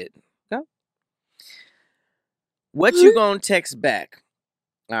this shit. Go. What you gonna text back?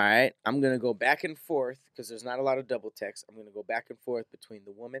 All right. I'm gonna go back and forth because there's not a lot of double text. I'm gonna go back and forth between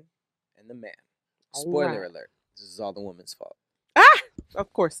the woman and the man. Spoiler alert. This is all the woman's fault.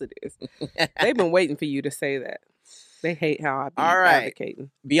 Of course it is. They've been waiting for you to say that. They hate how I be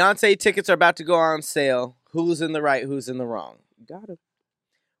advocating. Beyonce tickets are about to go on sale. Who's in the right? Who's in the wrong? Got it.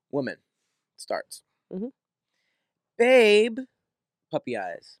 Woman starts. Mm-hmm. Babe. Puppy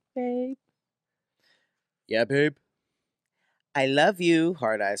eyes. Babe. Yeah, babe. I love you.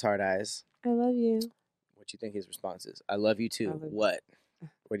 Hard eyes, hard eyes. I love you. What do you think his response is? I love you too. What?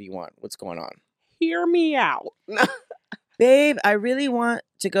 What do you want? What's going on? Hear me out. Babe, I really want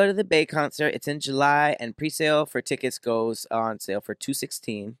to go to the Bay concert. It's in July, and pre-sale for tickets goes on sale for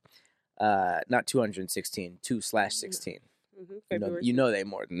 $216. Not 216, 2/16. Mm-hmm. You know they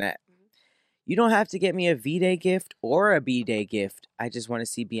more than that. Mm-hmm. You don't have to get me a V-Day gift or a B-Day gift. I just want to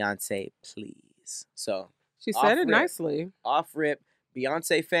see Beyonce, please. So she said it nicely. Off rip,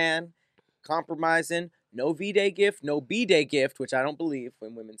 Beyonce fan, compromising. No V-Day gift, no B-Day gift, which I don't believe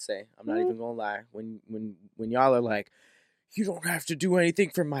when women say. I'm not even gonna lie. When y'all are like, you don't have to do anything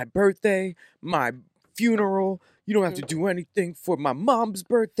for my birthday, my funeral. You don't have to do anything for my mom's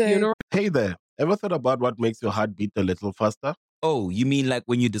birthday. Hey there. Ever thought about what makes your heart beat a little faster? Oh, you mean like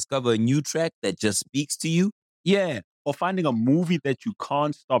when you discover a new track that just speaks to you? Yeah, or finding a movie that you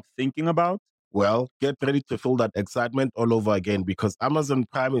can't stop thinking about? Well, get ready to feel that excitement all over again because Amazon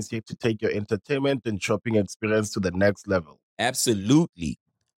Prime is here to take your entertainment and shopping experience to the next level. Absolutely.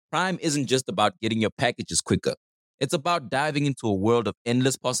 Prime isn't just about getting your packages quicker. It's about diving into a world of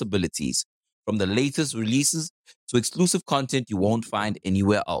endless possibilities, from the latest releases to exclusive content you won't find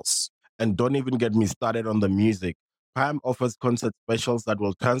anywhere else. And don't even get me started on the music. Prime offers concert specials that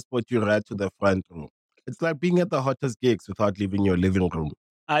will transport you right to the front row. It's like being at the hottest gigs without leaving your living room.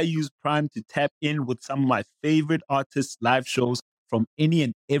 I use Prime to tap in with some of my favorite artists' live shows from any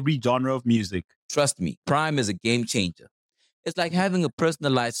and every genre of music. Trust me, Prime is a game changer. It's like having a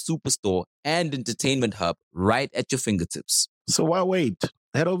personalized superstore and entertainment hub right at your fingertips. So why wait?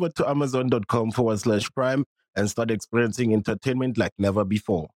 Head over to amazon.com/Prime and start experiencing entertainment like never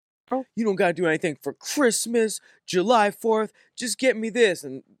before. Oh, you don't got to do anything for Christmas, July 4th. Just get me this.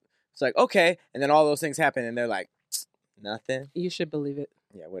 And it's like, okay. And then all those things happen and they're like, nothing. You should believe it.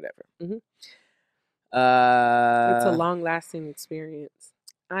 Yeah, whatever. Mm-hmm. It's a long-lasting experience.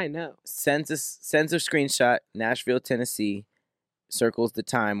 I know. Sends a screenshot, Nashville, Tennessee, circles the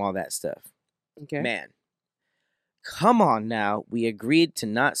time, all that stuff. Okay. Man, come on now. We agreed to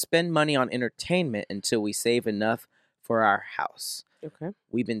not spend money on entertainment until we save enough for our house. Okay.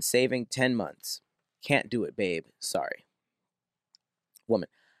 We've been saving 10 months. Can't do it, babe. Sorry. Woman,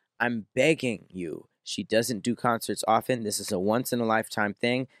 I'm begging you. She doesn't do concerts often. This is a once-in-a-lifetime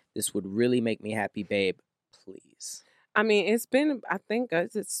thing. This would really make me happy, babe. Please. I mean, it's been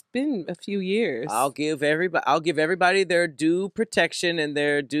a few years. I'll give everybody their due protection and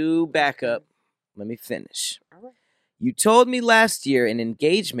their due backup. Let me finish. All right. You told me last year an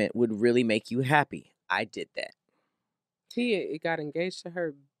engagement would really make you happy. I did that. He got engaged to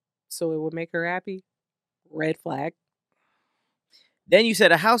her so it would make her happy. Red flag. Then you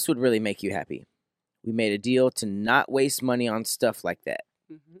said a house would really make you happy. We made a deal to not waste money on stuff like that.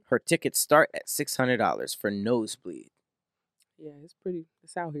 Mm-hmm. Her tickets start at $600 for nosebleed. Yeah,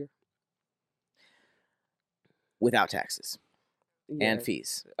 it's out here. Without taxes and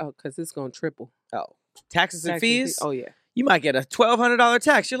fees. Oh, because it's going to triple. Oh, taxes and fees? Oh, yeah. You might get a $1,200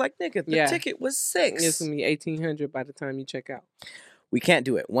 tax. You're like, nigga, the ticket was $600. It's going to be $1,800 by the time you check out. We can't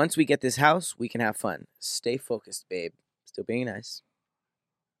do it. Once we get this house, we can have fun. Stay focused, babe. Still being nice.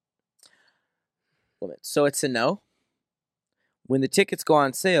 Woman. So it's a no. When the tickets go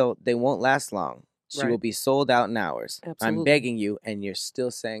on sale, they won't last long. She will be sold out in hours. Absolutely. I'm begging you, and you're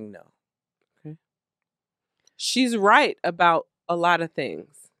still saying no. Okay. She's right about a lot of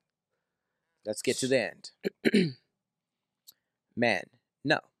things. Let's get to the end. Man,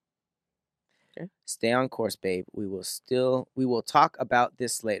 no. Okay. Stay on course, babe. We will talk about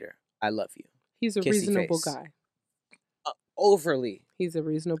this later. I love you. He's a reasonable guy. Overly. He's a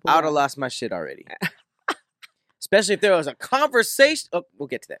reasonable I would guy. have lost my shit already. Especially if there was a conversation. Oh, we'll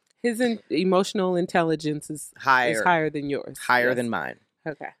get to that. His emotional intelligence is higher than yours. Higher than mine.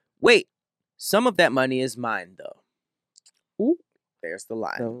 Okay. Wait. Some of that money is mine, though. Ooh. There's the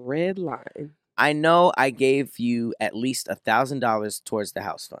line. The red line. I know I gave you at least $1,000 towards the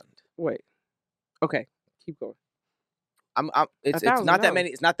house fund. Wait. Okay. Keep going. It's not that many.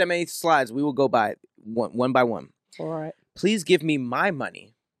 It's not that many slides. We will go by one by one. All right. Please give me my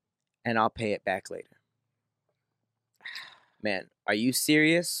money and I'll pay it back later. Man, are you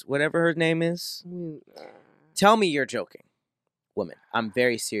serious? Whatever her name is? Tell me you're joking. Woman, I'm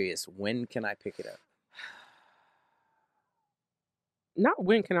very serious. When can I pick it up? Not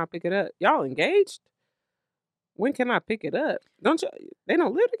when can I pick it up? Y'all engaged? When can I pick it up? Don't you? They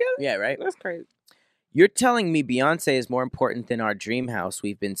don't live together? Yeah, right? That's crazy. You're telling me Beyonce is more important than our dream house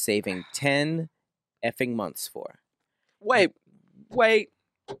we've been saving 10 effing months for. Wait.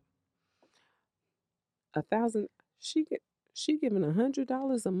 $1,000. She giving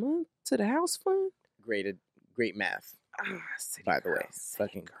 $100 a month to the house fund? Great math. By the way,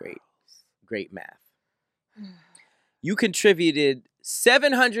 fucking great math. You contributed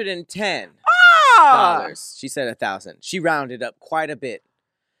 $710. She said 1,000. She rounded up quite a bit.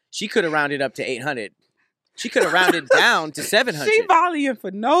 She could have rounded up to 800. She could have rounded down to 700. She volleying for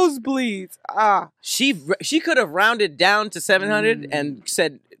nosebleeds. She could have rounded down to 700 and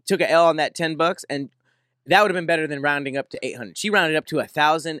took an L on that $10, and that would have been better than rounding up to 800. She rounded up to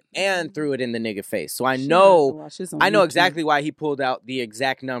 1,000 and threw it in the nigga face. So I know exactly why he pulled out the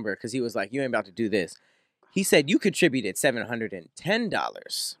exact number, because he was like, "You ain't about to do this." He said, "You contributed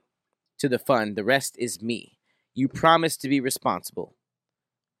 $710 to the fund. The rest is me. You promised to be responsible.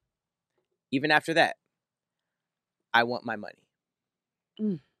 Even after that, I want my money."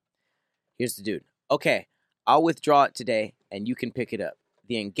 Here's the dude. "Okay, I'll withdraw it today and you can pick it up.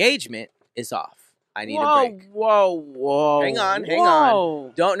 The engagement is off. I need a break." Whoa. Hang on.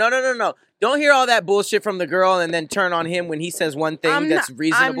 No. Don't hear all that bullshit from the girl and then turn on him when he says one thing that's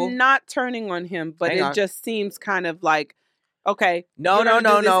reasonable. I'm not turning on him, but it just seems kind of like, okay. No. It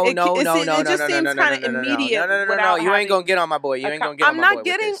just seems kind of immediate. No. You ain't gonna get on my boy. You ain't gonna get on my boy. I'm not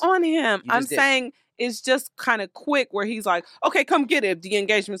getting on him. I'm saying it's just kind of quick where he's like, "Okay, come get it. The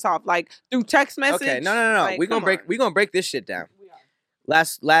engagement's off." Like through text message. Okay, no. Like, We're gonna break this shit down.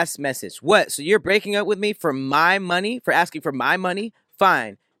 Last message. What? So you're breaking up with me for my money? For asking for my money?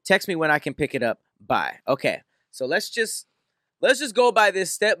 Fine. Text me when I can pick it up. Bye. Okay. So let's just go by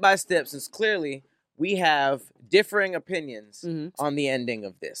this step by step, since clearly we have differing opinions on the ending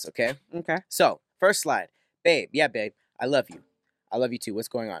of this. Okay. Okay. So first slide, babe. Yeah, babe. I love you. I love you too. What's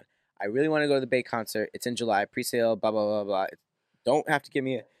going on? I really want to go to the Bay concert. It's in July. Pre-sale. Blah blah blah blah. Don't have to give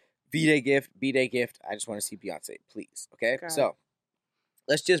me a B-Day gift. I just want to see Beyonce, please. Okay. So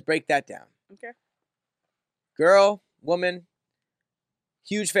let's just break that down. Okay. Girl, woman,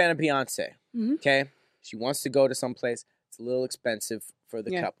 huge fan of Beyonce. Okay. She wants to go to someplace. It's a little expensive for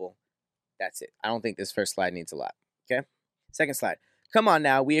the couple. That's it. I don't think this first slide needs a lot. Okay. Second slide. Come on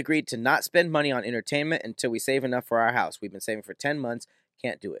now. We agreed to not spend money on entertainment until we save enough for our house. We've been saving for 10 months.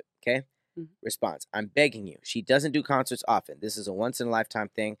 Can't do it. Okay. Response. I'm begging you. She doesn't do concerts often. This is a once in a lifetime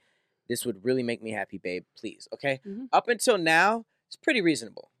thing. This would really make me happy, babe. Please. Okay. Up until now, it's pretty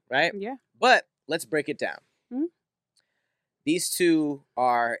reasonable, right? Yeah. But let's break it down. These two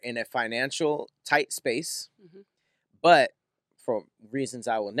are in a financial tight space, but for reasons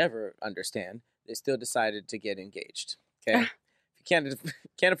I will never understand, they still decided to get engaged. Okay. If you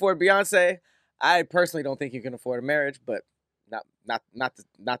can't afford Beyonce, I personally don't think you can afford a marriage, but not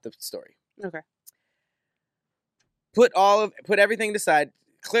the story. Okay. Put everything aside.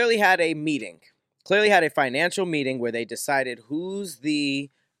 Clearly had a financial meeting where they decided who's the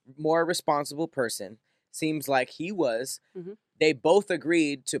more responsible person. Seems like he was. They both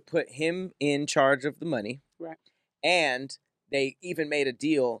agreed to put him in charge of the money. Right. And they even made a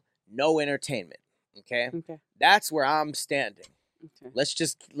deal, no entertainment. Okay. That's where I'm standing. Okay. Let's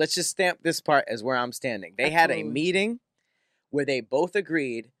just stamp this part as where I'm standing. They had a meeting where they both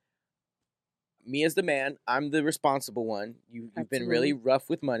agreed, me as the man, I'm the responsible one. You've been really rough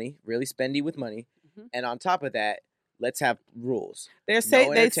with money, really spendy with money. And on top of that, let's have rules. They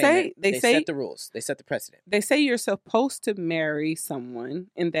say set the rules. They set the precedent. They say you're supposed to marry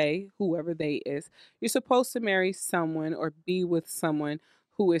someone, and whoever they is, you're supposed to marry someone or be with someone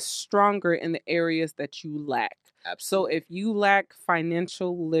who is stronger in the areas that you lack. Absolutely. So if you lack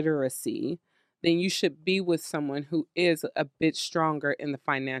financial literacy, then you should be with someone who is a bit stronger in the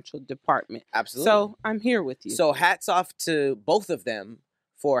financial department. Absolutely. So I'm here with you. So hats off to both of them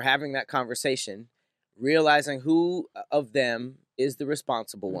for having that conversation, realizing who of them is the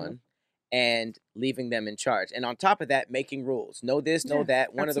responsible one, and leaving them in charge. And on top of that, making rules. Know this, know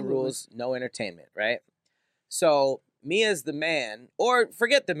that. One of the rules, no entertainment, right? So me as the man, or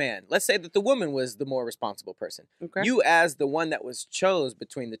forget the man. Let's say that the woman was the more responsible person. Okay. You as the one that was chose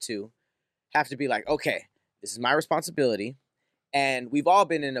between the two have to be like, okay, this is my responsibility. And we've all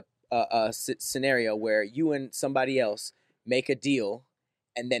been in a scenario where you and somebody else make a deal,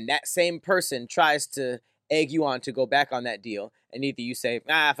 and then that same person tries to egg you on to go back on that deal, and either you say,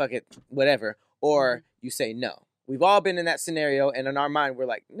 fuck it, whatever, or you say no. We've all been in that scenario, and in our mind, we're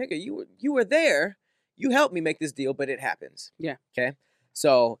like, nigga, you were there. You helped me make this deal, but it happens. Yeah. Okay?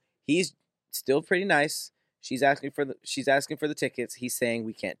 So he's still pretty nice. She's asking for the tickets. He's saying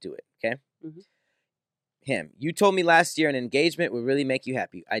we can't do it. Okay? Mm-hmm. Him. You told me last year an engagement would really make you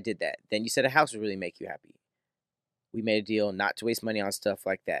happy. I did that. Then you said a house would really make you happy. We made a deal not to waste money on stuff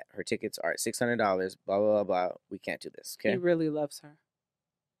like that. Her tickets are at $600, blah, blah, blah, blah. We can't do this, okay? He really loves her.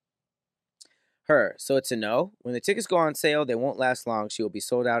 Her. So it's a no. When the tickets go on sale, they won't last long. She will be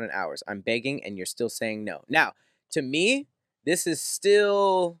sold out in hours. I'm begging, and you're still saying no. Now, to me, this is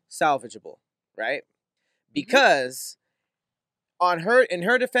still salvageable, right? Because in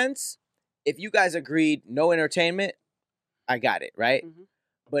her defense, if you guys agreed no entertainment, I got it, right? Mm-hmm.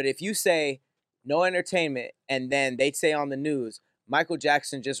 But if you say no entertainment, and then they say on the news, Michael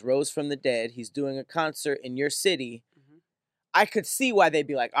Jackson just rose from the dead, he's doing a concert in your city, I could see why they'd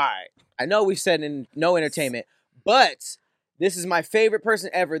be like, all right, I know we've said no entertainment, but this is my favorite person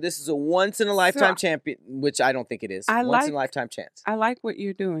ever. This is a once-in-a-lifetime champion, which I don't think it is. Once-in-a-lifetime chance. I like what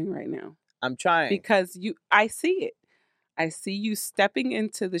you're doing right now. I'm trying. Because I see it. I see you stepping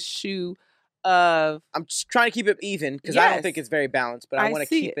into the shoe of... I'm just trying to keep it even because I don't think it's very balanced, but I want to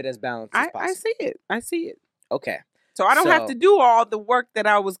keep it as balanced as possible. I see it. Okay. So I don't have to do all the work that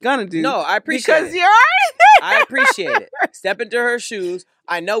I was going to do. No, I appreciate it. Because you're already there. I appreciate it. Step into her shoes.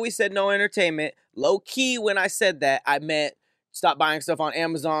 I know we said no entertainment. Low key, when I said that, I meant stop buying stuff on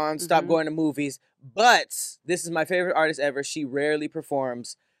Amazon, stop going to movies. But this is my favorite artist ever. She rarely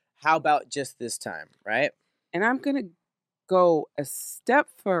performs. How about just this time, right? And I'm going to go a step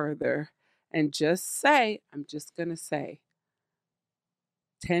further and I'm just going to say,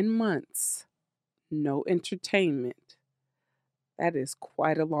 10 months, no entertainment. That is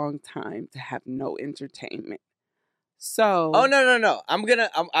quite a long time to have no entertainment. So. Oh, no. I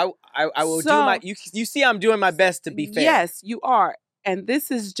will do my, you see I'm doing my best to be fair. Yes, you are. And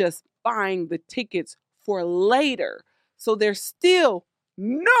this is just buying the tickets for later. So there's still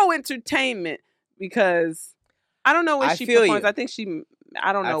no entertainment because I don't know when she performs. I think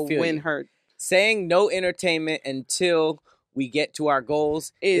I don't know when her. Saying no entertainment until we get to our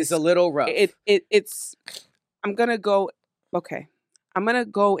goals is a little rough. It's, I'm going to go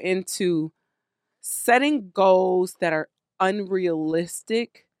into setting goals that are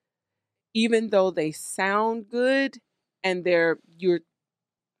unrealistic, even though they sound good and you're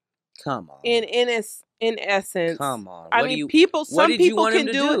come on. In essence. Come on. Some people can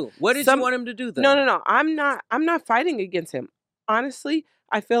do it. What did you want him to do though? No. I'm not fighting against him. Honestly,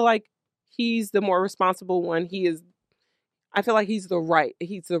 I feel like he's the more responsible one. I feel like he's the right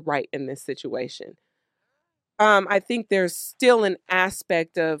in this situation. I think there's still an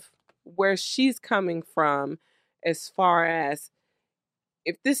aspect of where she's coming from as far as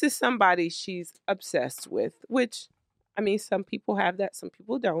if this is somebody she's obsessed with, which, some people have that, some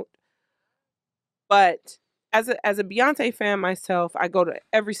people don't. But as a Beyonce fan myself, I go to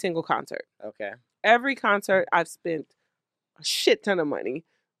every single concert. Okay. Every concert, I've spent a shit ton of money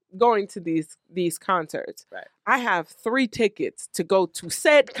going to these concerts. Right. I have 3 tickets to go to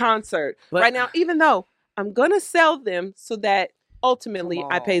said concert right now, even though I'm going to sell them so that ultimately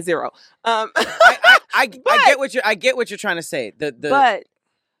I pay 0. I get what you're trying to say. But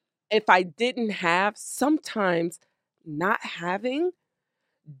if I didn't have, sometimes not having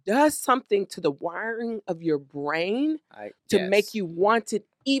does something to the wiring of your brain to make you want it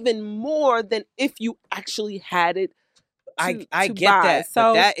even more than if you actually had it. I get that.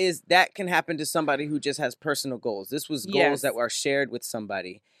 So but that can happen to somebody who just has personal goals. This was goals that were shared with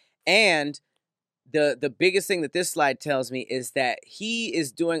somebody. And the biggest thing that this slide tells me is that he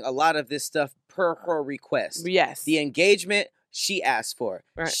is doing a lot of this stuff per her request. Yes. The engagement she asked for.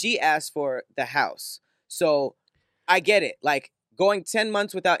 Right. She asked for the house. So I get it. Like going 10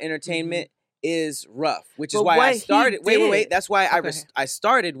 months without entertainment is rough, which is why I started. Wait. That's why I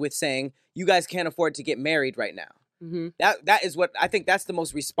started with saying you guys can't afford to get married right now. Mm-hmm. That is what I think. That's the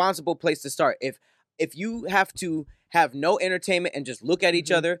most responsible place to start. If you have to have no entertainment and just look at each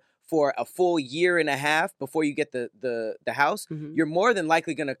other for a full year and a half before you get the house, you're more than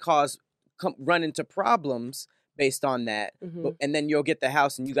likely going to run into problems based on that. And then you'll get the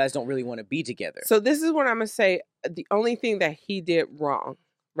house and you guys don't really want to be together. So this is what I'm going to say. The only thing that he did wrong,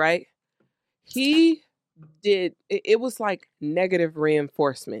 right? He did, it was like negative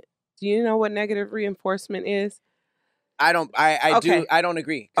reinforcement. Do you know what negative reinforcement is? I don't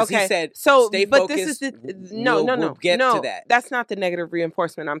agree. Because he said, stay focused. But this is we'll get to that. That's not the negative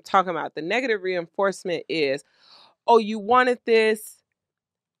reinforcement I'm talking about. The negative reinforcement is, oh, you wanted this.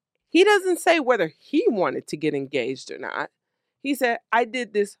 He doesn't say whether he wanted to get engaged or not. He said, I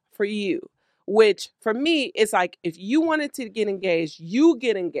did this for you. Which, for me, it's like, if you wanted to get engaged, you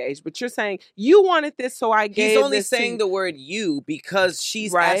get engaged. But you're saying, you wanted this, so I gave this. He's only saying the word you because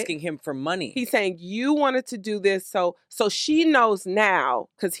she's asking him for money. He's saying, you wanted to do this, so she knows now,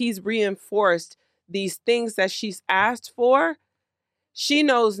 because he's reinforced these things that she's asked for. She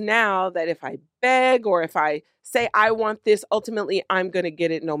knows now that if I beg or if I say I want this, ultimately I'm going to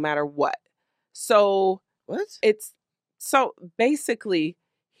get it no matter what. So so basically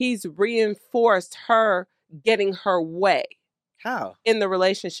he's reinforced her getting her way. How? In the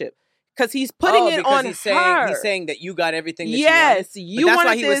relationship. Because he's putting it on he's her. He's saying that you got everything that you want. But that's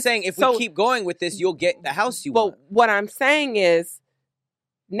why he was saying, if we keep going with this, you'll get the house you want. But what I'm saying is,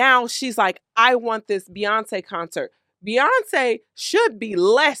 now she's like, I want this Beyonce concert. Beyonce should be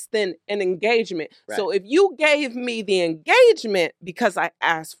less than an engagement. Right. So if you gave me the engagement because I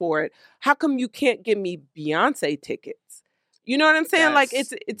asked for it, how come you can't give me Beyonce tickets? You know what I'm saying? That's like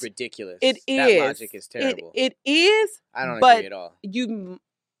it's ridiculous. It is. That logic is terrible. It is. I don't agree at all. You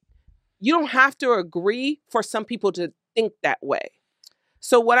don't have to agree for some people to think that way.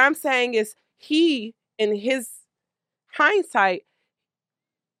 So what I'm saying is, he, in his hindsight,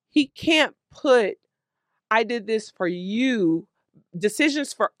 he can't put, I did this for you,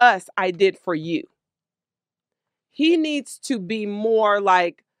 decisions for us, I did for you. He needs to be more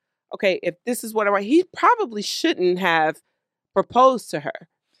like, okay, if this is what I want, he probably shouldn't have proposed to her.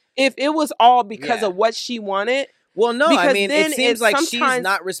 If it was all because of what she wanted. Well, no, I mean, it seems like she's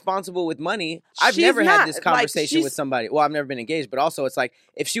not responsible with money. I've never had this conversation with somebody. Well, I've never been engaged, but also it's like,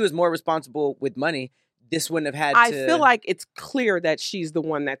 if she was more responsible with money, this wouldn't have had I feel like it's clear that she's the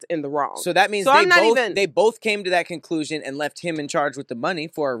one that's in the wrong. So that means they both came to that conclusion and left him in charge with the money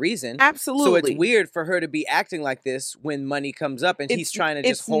for a reason. Absolutely. So it's weird for her to be acting like this when money comes up and he's trying to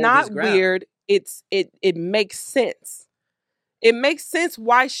just hold his ground. It's not weird. It makes sense. It makes sense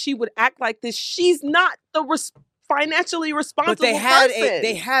why she would act like this. She's not the financially responsible person.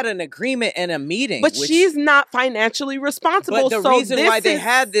 They had an agreement and a meeting. But she's not financially responsible. But the reason why they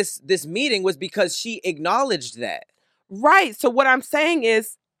had this meeting was because she acknowledged that. Right. So what I'm saying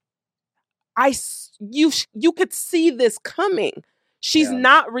is, you could see this coming. She's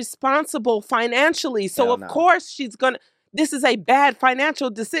not responsible financially. So of course she's going to, this is a bad financial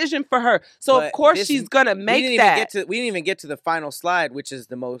decision for her. So of course she's going to make that. We didn't even get to the final slide, which is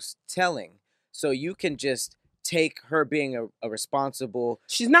the most telling. So you can just take her being a responsible,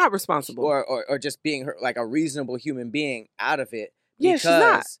 she's not responsible, or just being her like a reasonable human being out of it, she's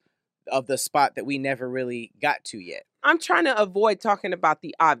not, of the spot that we never really got to yet. I'm trying to avoid talking about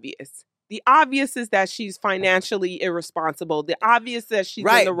the obvious. The obvious is that she's financially irresponsible. The obvious is that she's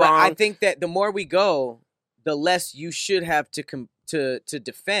in the wrong. But I think that the more we go, the less you should have to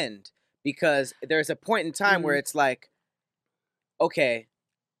defend, because there's a point in time where it's like, okay,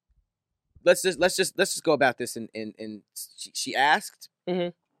 let's just go about this. And she asked,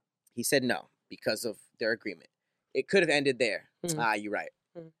 he said no because of their agreement. It could have ended there. You're right.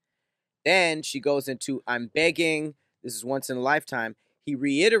 Then she goes into, I'm begging. This is once in a lifetime. He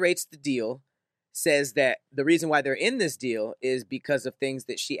reiterates the deal, says that the reason why they're in this deal is because of things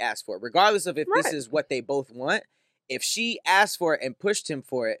that she asked for. Regardless of if this is what they both want, if she asked for it and pushed him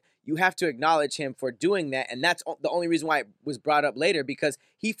for it, you have to acknowledge him for doing that. And that's the only reason why it was brought up later, because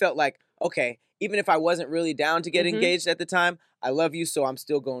he felt like, okay, even if I wasn't really down to get engaged at the time, I love you, so I'm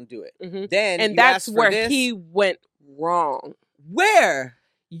still going to do it. Then that's where he went wrong. Where?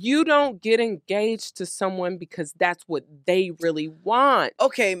 You don't get engaged to someone because that's what they really want.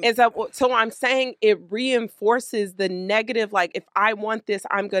 Okay. So I'm saying it reinforces the negative, like, if I want this,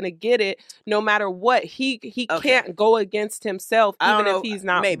 I'm going to get it no matter what. He can't go against himself even if he's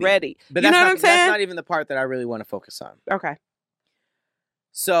not ready. But you know what I'm saying? That's not even the part that I really want to focus on. Okay.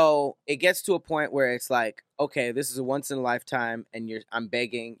 So it gets to a point where it's like, okay, this is a once in a lifetime and I'm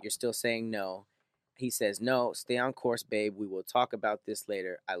begging, you're still saying no. He says, no, stay on course, babe. We will talk about this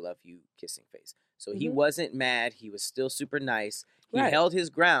later. I love you, kissing face. So he wasn't mad. He was still super nice. He held his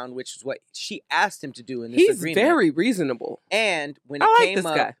ground, which is what she asked him to do in this agreement. He's very reasonable. And when it came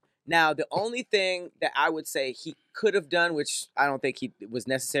up, now the only thing that I would say he could have done, which I don't think it was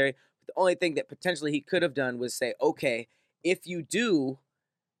necessary, but the only thing that potentially he could have done was say, okay, if you do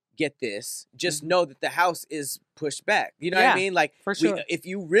get this, just know that the house is pushed back. You know what I mean? Like, for sure. If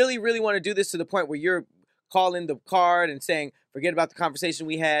you really, really want to do this to the point where you're calling the card and saying, forget about the conversation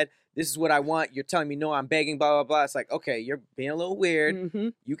we had, this is what I want, you're telling me no, I'm begging, blah, blah, blah. It's like, okay, you're being a little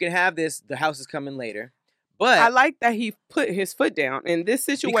weird. You can have this. The house is coming later. But I like that he put his foot down in this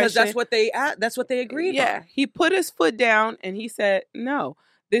situation. Because that's what they agreed on. He put his foot down and he said, no,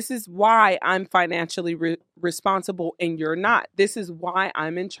 This is why I'm financially responsible and you're not. This is why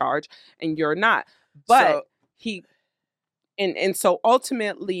I'm in charge and you're not. But so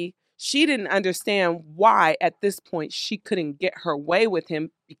ultimately, she didn't understand why at this point she couldn't get her way with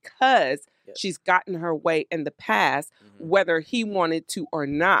him because she's gotten her way in the past, whether he wanted to or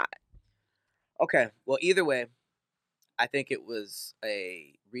not. Okay. Well, either way, I think it was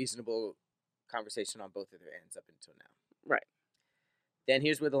a reasonable conversation on both of their ends up until now. Right. Then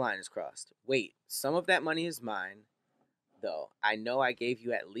here's where the line is crossed. Wait, some of that money is mine, though. I know I gave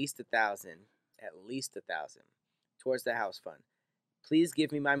you at least $1,000 towards the house fund. Please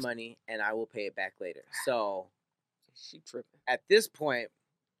give me my money and I will pay it back later. So she tripping. At this point,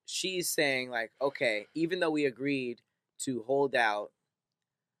 she's saying like, okay, even though we agreed to hold out,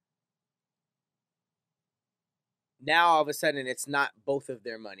 now all of a sudden it's not both of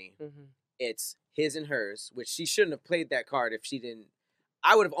their money. It's his and hers, which she shouldn't have played that card if she didn't.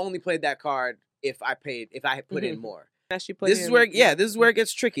 I would have only played that card if I had put in more. This is where it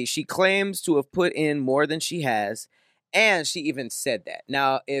gets tricky. She claims to have put in more than she has, and she even said that.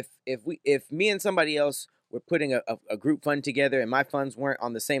 Now, if me and somebody else were putting a group fund together and my funds weren't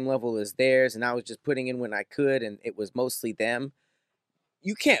on the same level as theirs, and I was just putting in when I could, and it was mostly them,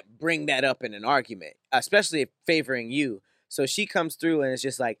 you can't bring that up in an argument, especially if favoring you. So she comes through and it's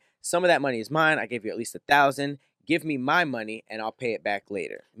just like, some of that money is mine. I gave you at least $1,000. Give me my money and I'll pay it back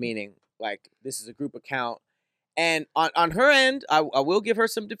later. Meaning, like, this is a group account. And on her end, I will give her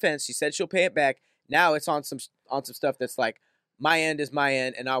some defense. She said she'll pay it back. Now it's on some stuff that's like, my end is my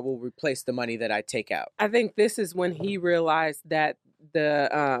end, and I will replace the money that I take out. I think this is when he realized that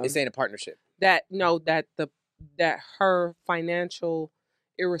this ain't a partnership. That her financial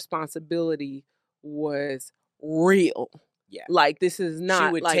irresponsibility was real. Yeah. Like, this is not.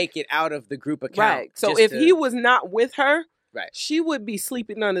 She would like, take it out of the group account. Right. So if he was not with her, right, she would be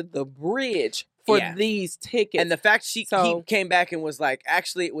sleeping under the bridge for these tickets. And the fact he came back and was like,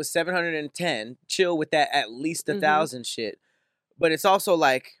 actually it was $710. Chill with that at least $1,000 shit. But it's also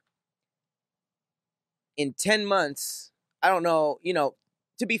like, in 10 months, I don't know,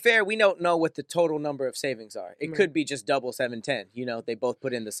 to be fair, we don't know what the total number of savings are. It could be just double 710. They both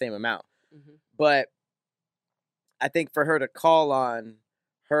put in the same amount. But I think for her to call on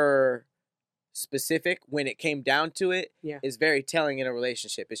her specific when it came down to it is very telling in a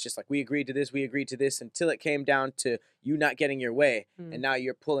relationship. It's just like, we agreed to this until it came down to you not getting your way. And now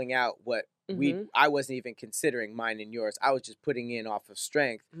you're pulling out what I wasn't even considering mine and yours. I was just putting in off of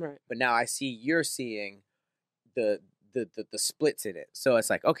strength. Right. But now I see you're seeing the splits in it. So it's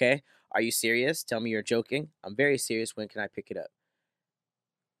like, okay, are you serious? Tell me you're joking. I'm very serious. When can I pick it up?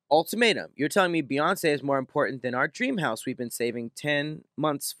 Ultimatum. You're telling me Beyonce is more important than our dream house we've been saving 10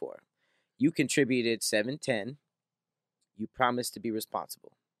 months for. You contributed $710. You promised to be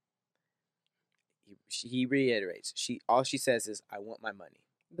responsible. He reiterates. All she says is, I want my money.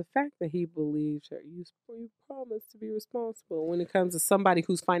 The fact that he believes her, you promised to be responsible when it comes to somebody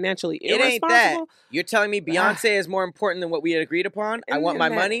who's financially irresponsible. It ain't that. You're telling me Beyonce is more important than what we had agreed upon? I want my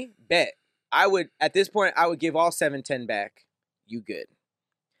money? Bet. At this point, I would give all $710 back. You good.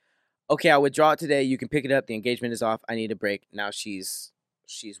 Okay, I'll withdraw it today. You can pick it up. The engagement is off. I need a break. Now she's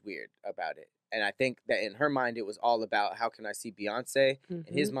weird about it. And I think that in her mind, it was all about how can I see Beyonce? In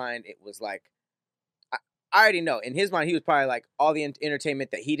his mind, it was like, I already know. In his mind, he was probably like all the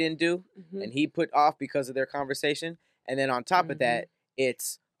entertainment that he didn't do and he put off because of their conversation. And then on top of that,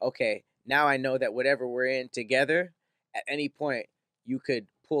 it's, okay, now I know that whatever we're in together, at any point, you could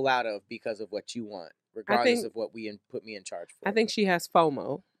pull out of because of what you want, regardless of what put me in charge for. I think she has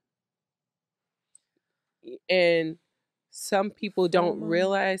FOMO. And some people don't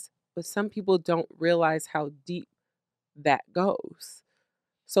realize how deep that goes.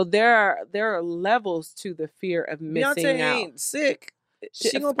 So there are levels to the fear of missing Beyonce out. Ain't sick.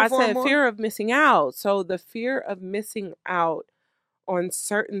 She gonna I perform said more? fear of missing out. So the fear of missing out on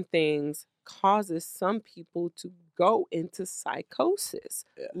certain things causes some people to go into psychosis,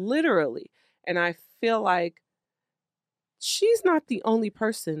 literally. And I feel like she's not the only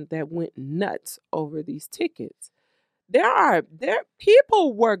person that went nuts over these tickets.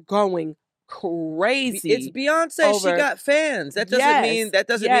 People were going crazy. It's Beyonce. She got fans. That doesn't mean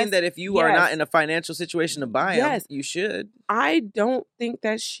that if you are not in a financial situation to buy them, you should. I don't think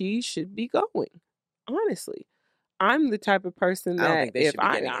that she should be going. Honestly, I'm the type of person that I don't think they if should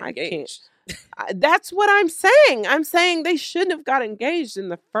be getting engaged. That's what I'm saying. I'm saying they shouldn't have got engaged in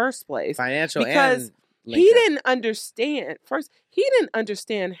the first place. Financial because and he didn't understand. First, he didn't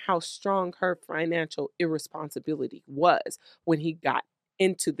understand how strong her financial irresponsibility was when he got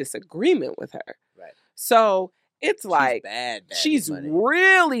into this agreement with her. Right. So it's like bad she's with money.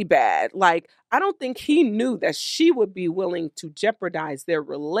 really bad. Like, I don't think he knew that she would be willing to jeopardize their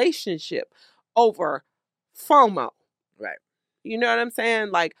relationship over FOMO. Right. You know what I'm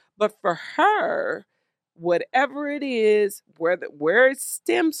saying? Like, but for her, whatever it is, where it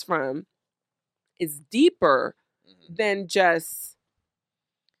stems from is deeper than just,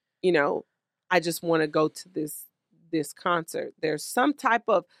 I just want to go to this concert. There's some type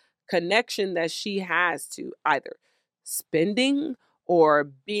of connection that she has to either spending or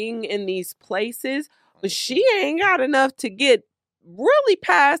being in these places, but she ain't got enough to get really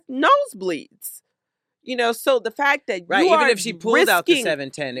past nosebleeds. So the fact that right, you even are if she pulled out the risking-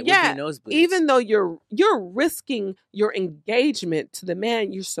 710, it yeah, would be nosebleeds. even though you're risking your engagement to the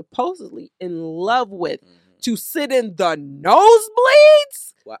man you're supposedly in love with to sit in the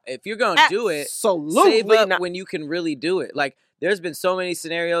nosebleeds. Well, if you're gonna do it, absolutely save up not. when you can really do it. Like, there's been so many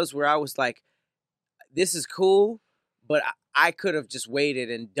scenarios where I was like, "This is cool," but I could have just waited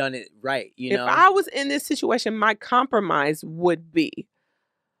and done it right. If I was in this situation, my compromise would be,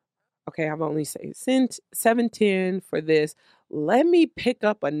 okay, I've only sent $710 for this. Let me pick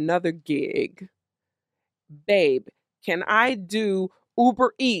up another gig. Babe, can I do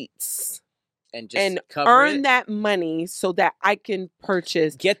Uber Eats and just earn that money so that I can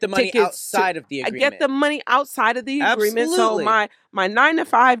purchase, get the money outside of the I agreement? get the money outside of the agreement. Absolutely. So my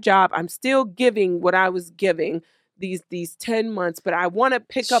 9-to-5 job, I'm still giving what I was giving these 10 months, but I want to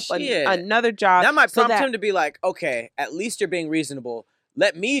pick up another job. That might prompt him to be like, okay, at least you're being reasonable.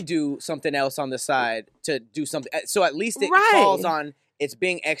 Let me do something else on the side to do something. So at least it falls on it's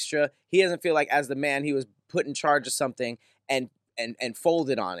being extra. He doesn't feel like as the man he was put in charge of something and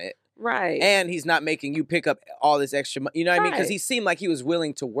folded on it. Right. And he's not making you pick up all this extra money. You know what I mean? Because he seemed like he was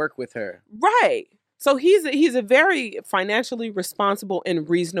willing to work with her. Right. So he's a very financially responsible and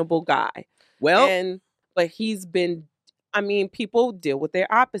reasonable guy. Well, but he's been, people deal with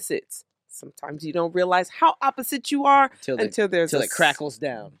their opposites. Sometimes you don't realize how opposite you are until it crackles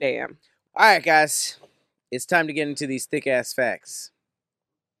down. Damn. All right, guys. It's time to get into these thick-ass facts.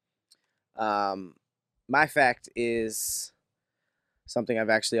 My fact is something I've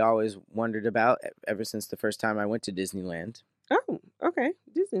actually always wondered about ever since the first time I went to Disneyland. Oh, okay.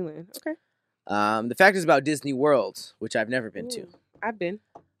 Disneyland. Okay. The fact is about Disney World, which I've never been to. I've been.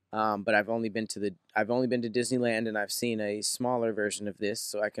 But I've only been to Disneyland, and I've seen a smaller version of this,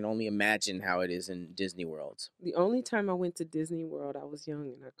 so I can only imagine how it is in Disney World. The only time I went to Disney World, I was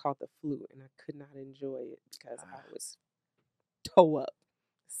young and I caught the flu, and I could not enjoy it because I was toe up.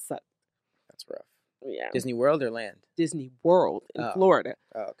 Sucked. That's rough. Yeah. Disney World or Land? Disney World in Florida.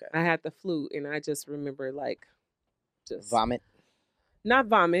 Oh, okay. I had the flu, and I just remember just vomit. Not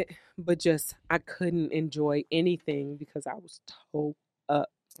vomit, but just I couldn't enjoy anything because I was toe up.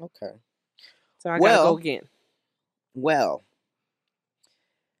 Okay. So I gotta go again. Well,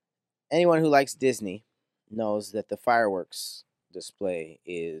 anyone who likes Disney knows that the fireworks display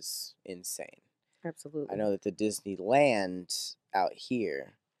is insane. Absolutely. I know that the Disneyland out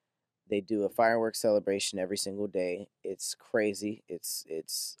here, they do a fireworks celebration every single day. It's crazy.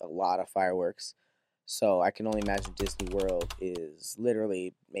 It's a lot of fireworks. So I can only imagine Disney World is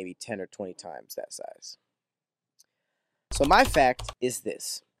literally maybe 10 or 20 times that size. So my fact is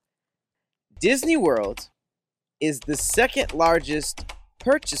this. Disney World is the second largest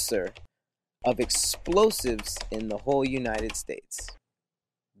purchaser of explosives in the whole United States.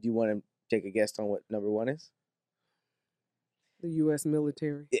 Do you want to take a guess on what number one is? The U.S.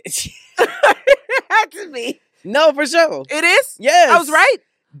 military. It had to be. No, for sure. It is? Yes. I was right.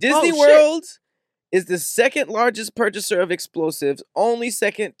 Disney World is the second largest purchaser of explosives, only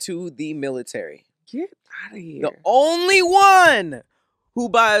second to the military. Get out of here. The only one who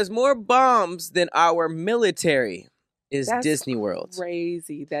buys more bombs than our military is Disney World.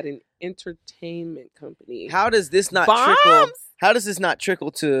 Crazy that an entertainment company. How does this not trickle? How does this not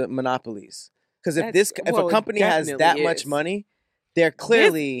trickle to monopolies? Because if a company has that much money, they're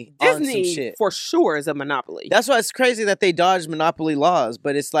clearly on some shit. For sure is a monopoly. That's why it's crazy that they dodge monopoly laws.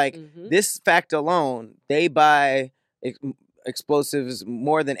 But it's like this fact alone, they buy explosives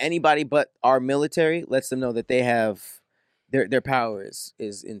more than anybody but our military. Lets them know that they have their power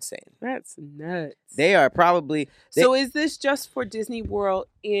is insane. That's nuts. They are probably. So is this just for Disney World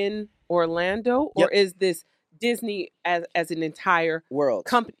in Orlando, or is this Disney as an entire world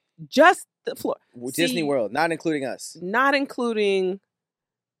company? Just the floor. Disney World, not including us. Not including.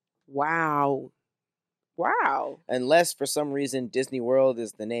 Wow. Unless for some reason Disney World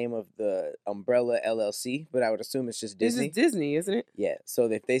is the name of the umbrella LLC, but I would assume it's just Disney. This is Disney, isn't it? Yeah. So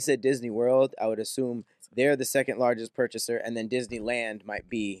if they said Disney World, I would assume they're the second largest purchaser, and then Disneyland might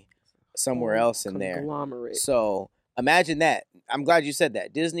be somewhere else in there. Conglomerate. So imagine that. I'm glad you said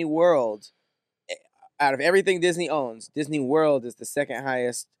that. Disney World, out of everything Disney owns, Disney World is the second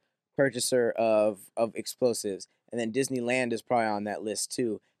highest purchaser of explosives, and then Disneyland is probably on that list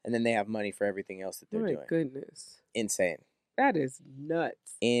too. And then they have money for everything else that they're doing. My goodness, insane. That is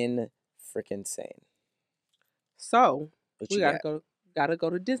nuts. Freaking sane. So we gotta go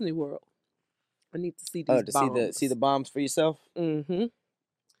to Disney World. I need to see these bombs. see the bombs for yourself. Mm-hmm.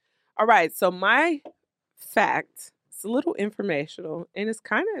 All right. So my fact, it's a little informational, and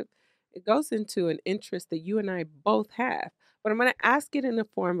it goes into an interest that you and I both have. But I'm going to ask it in the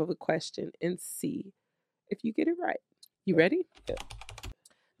form of a question and see if you get it right. You ready? Yeah.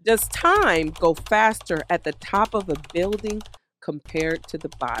 Does time go faster at the top of a building compared to the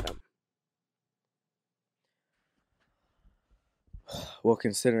bottom? Well,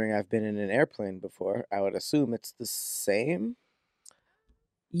 considering I've been in an airplane before, I would assume it's the same.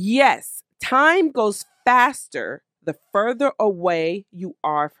 Yes. Time goes faster the further away you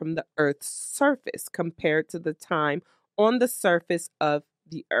are from the Earth's surface compared to the time on the surface of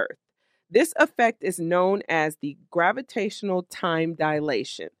the Earth. This effect is known as the gravitational time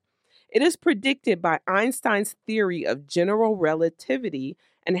dilation. It is predicted by Einstein's theory of general relativity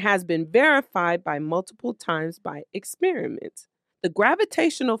and has been verified by multiple times by experiments. The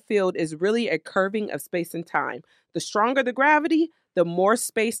gravitational field is really a curving of space and time. The stronger the gravity, the more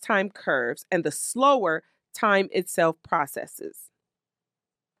space-time curves, and the slower time itself processes.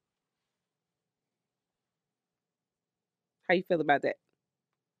 How you feel about that?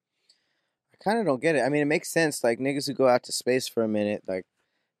 I kind of don't get it. I mean, it makes sense. Like, niggas who go out to space for a minute, like,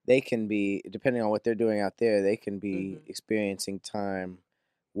 they can be, depending on what they're doing out there, they can be experiencing time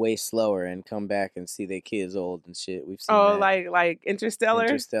way slower and come back and see their kids old and shit. We've seen that. Like Interstellar?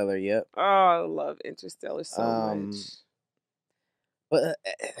 Interstellar, yep. Oh, I love Interstellar so much. But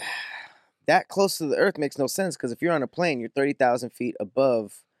that close to the Earth makes no sense, because if you're on a plane, you're 30,000 feet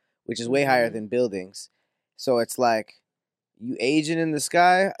above, which is way higher than buildings. So it's like, you aging in the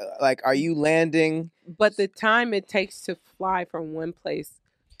sky? Like, are you landing? But the time it takes to fly from one place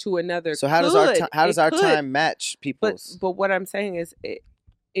to another. So how does our time match people's? But what I'm saying is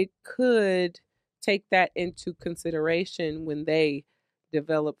it could take that into consideration when they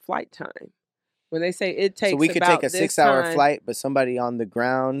develop flight time. When they say it takes, so we could take a 6-hour flight, but somebody on the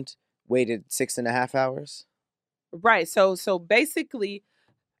ground waited 6.5 hours. Right. So basically,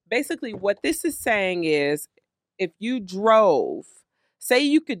 what this is saying is, if you drove, say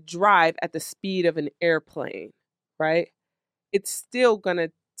you could drive at the speed of an airplane, right? It's still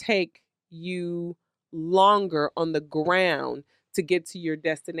gonna take you longer on the ground to get to your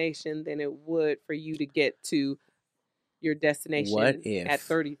destination than it would for you to get to your destination at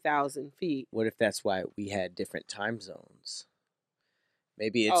 30,000 feet. What if that's why we had different time zones?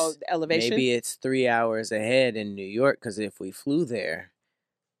 Maybe it's the elevation. Maybe it's 3 hours ahead in New York, because if we flew there,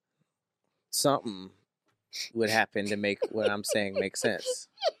 something would happen to make what I'm saying make sense.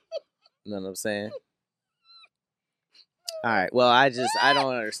 You know what I'm saying? All right. Well, I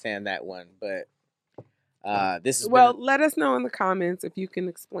don't understand that one, but this is let us know in the comments if you can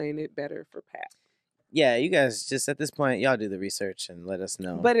explain it better for Pat. Yeah, you guys just at this point, y'all do the research and let us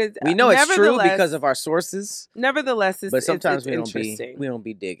know. But we know it's true because of our sources. Nevertheless, but sometimes we interesting. don't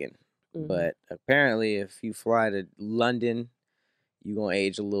be digging. Mm-hmm. But apparently, if you fly to London, you're gonna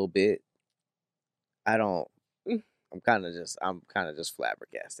age a little bit. I'm kind of just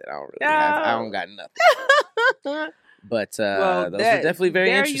flabbergasted. I don't got nothing. But those are definitely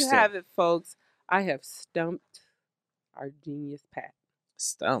very interesting. There you have it, folks. I have stumped our genius Pat.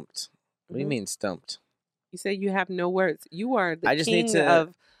 Stumped? What do you mean stumped? You say you have no words. You are the king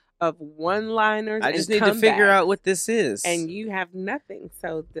of one-liners. I just need to figure out what this is. And you have nothing.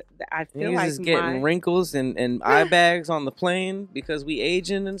 So I feel like just getting wrinkles and eye bags on the plane because we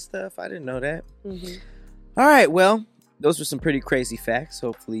aging and stuff. I didn't know that. Mm-hmm. All right, well, those were some pretty crazy facts.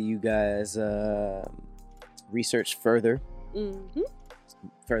 Hopefully you guys research further. Mm-hmm.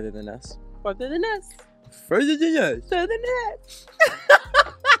 Further than us. Further than us. Further than us. Further than us.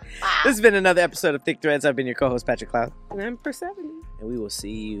 This has been another episode of Thick Threads. I've been your co-host, Patrick Cloud. And I'm Persephone. And we will see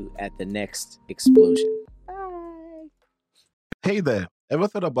you at the next explosion. Bye. Hey there. Ever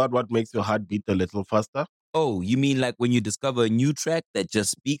thought about what makes your heart beat a little faster? Oh, you mean like when you discover a new track that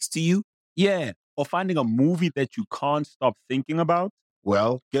just speaks to you? Yeah. Or finding a movie that you can't stop thinking about?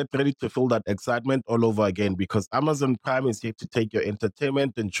 Well, get ready to feel that excitement all over again, because Amazon Prime is here to take your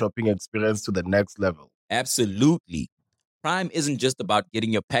entertainment and shopping experience to the next level. Absolutely. Prime isn't just about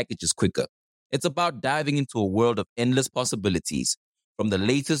getting your packages quicker. It's about diving into a world of endless possibilities, from the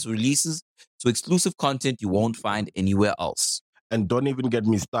latest releases to exclusive content you won't find anywhere else. And don't even get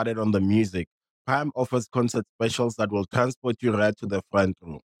me started on the music. Prime offers concert specials that will transport you right to the front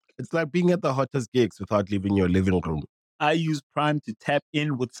row. It's like being at the hottest gigs without leaving your living room. I use Prime to tap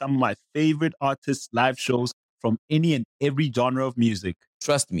in with some of my favorite artists' live shows from any and every genre of music.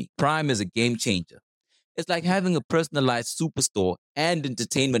 Trust me, Prime is a game changer. It's like having a personalized superstore and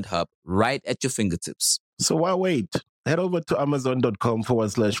entertainment hub right at your fingertips. So why wait? Head over to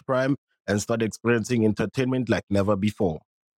amazon.com/Prime and start experiencing entertainment like never before.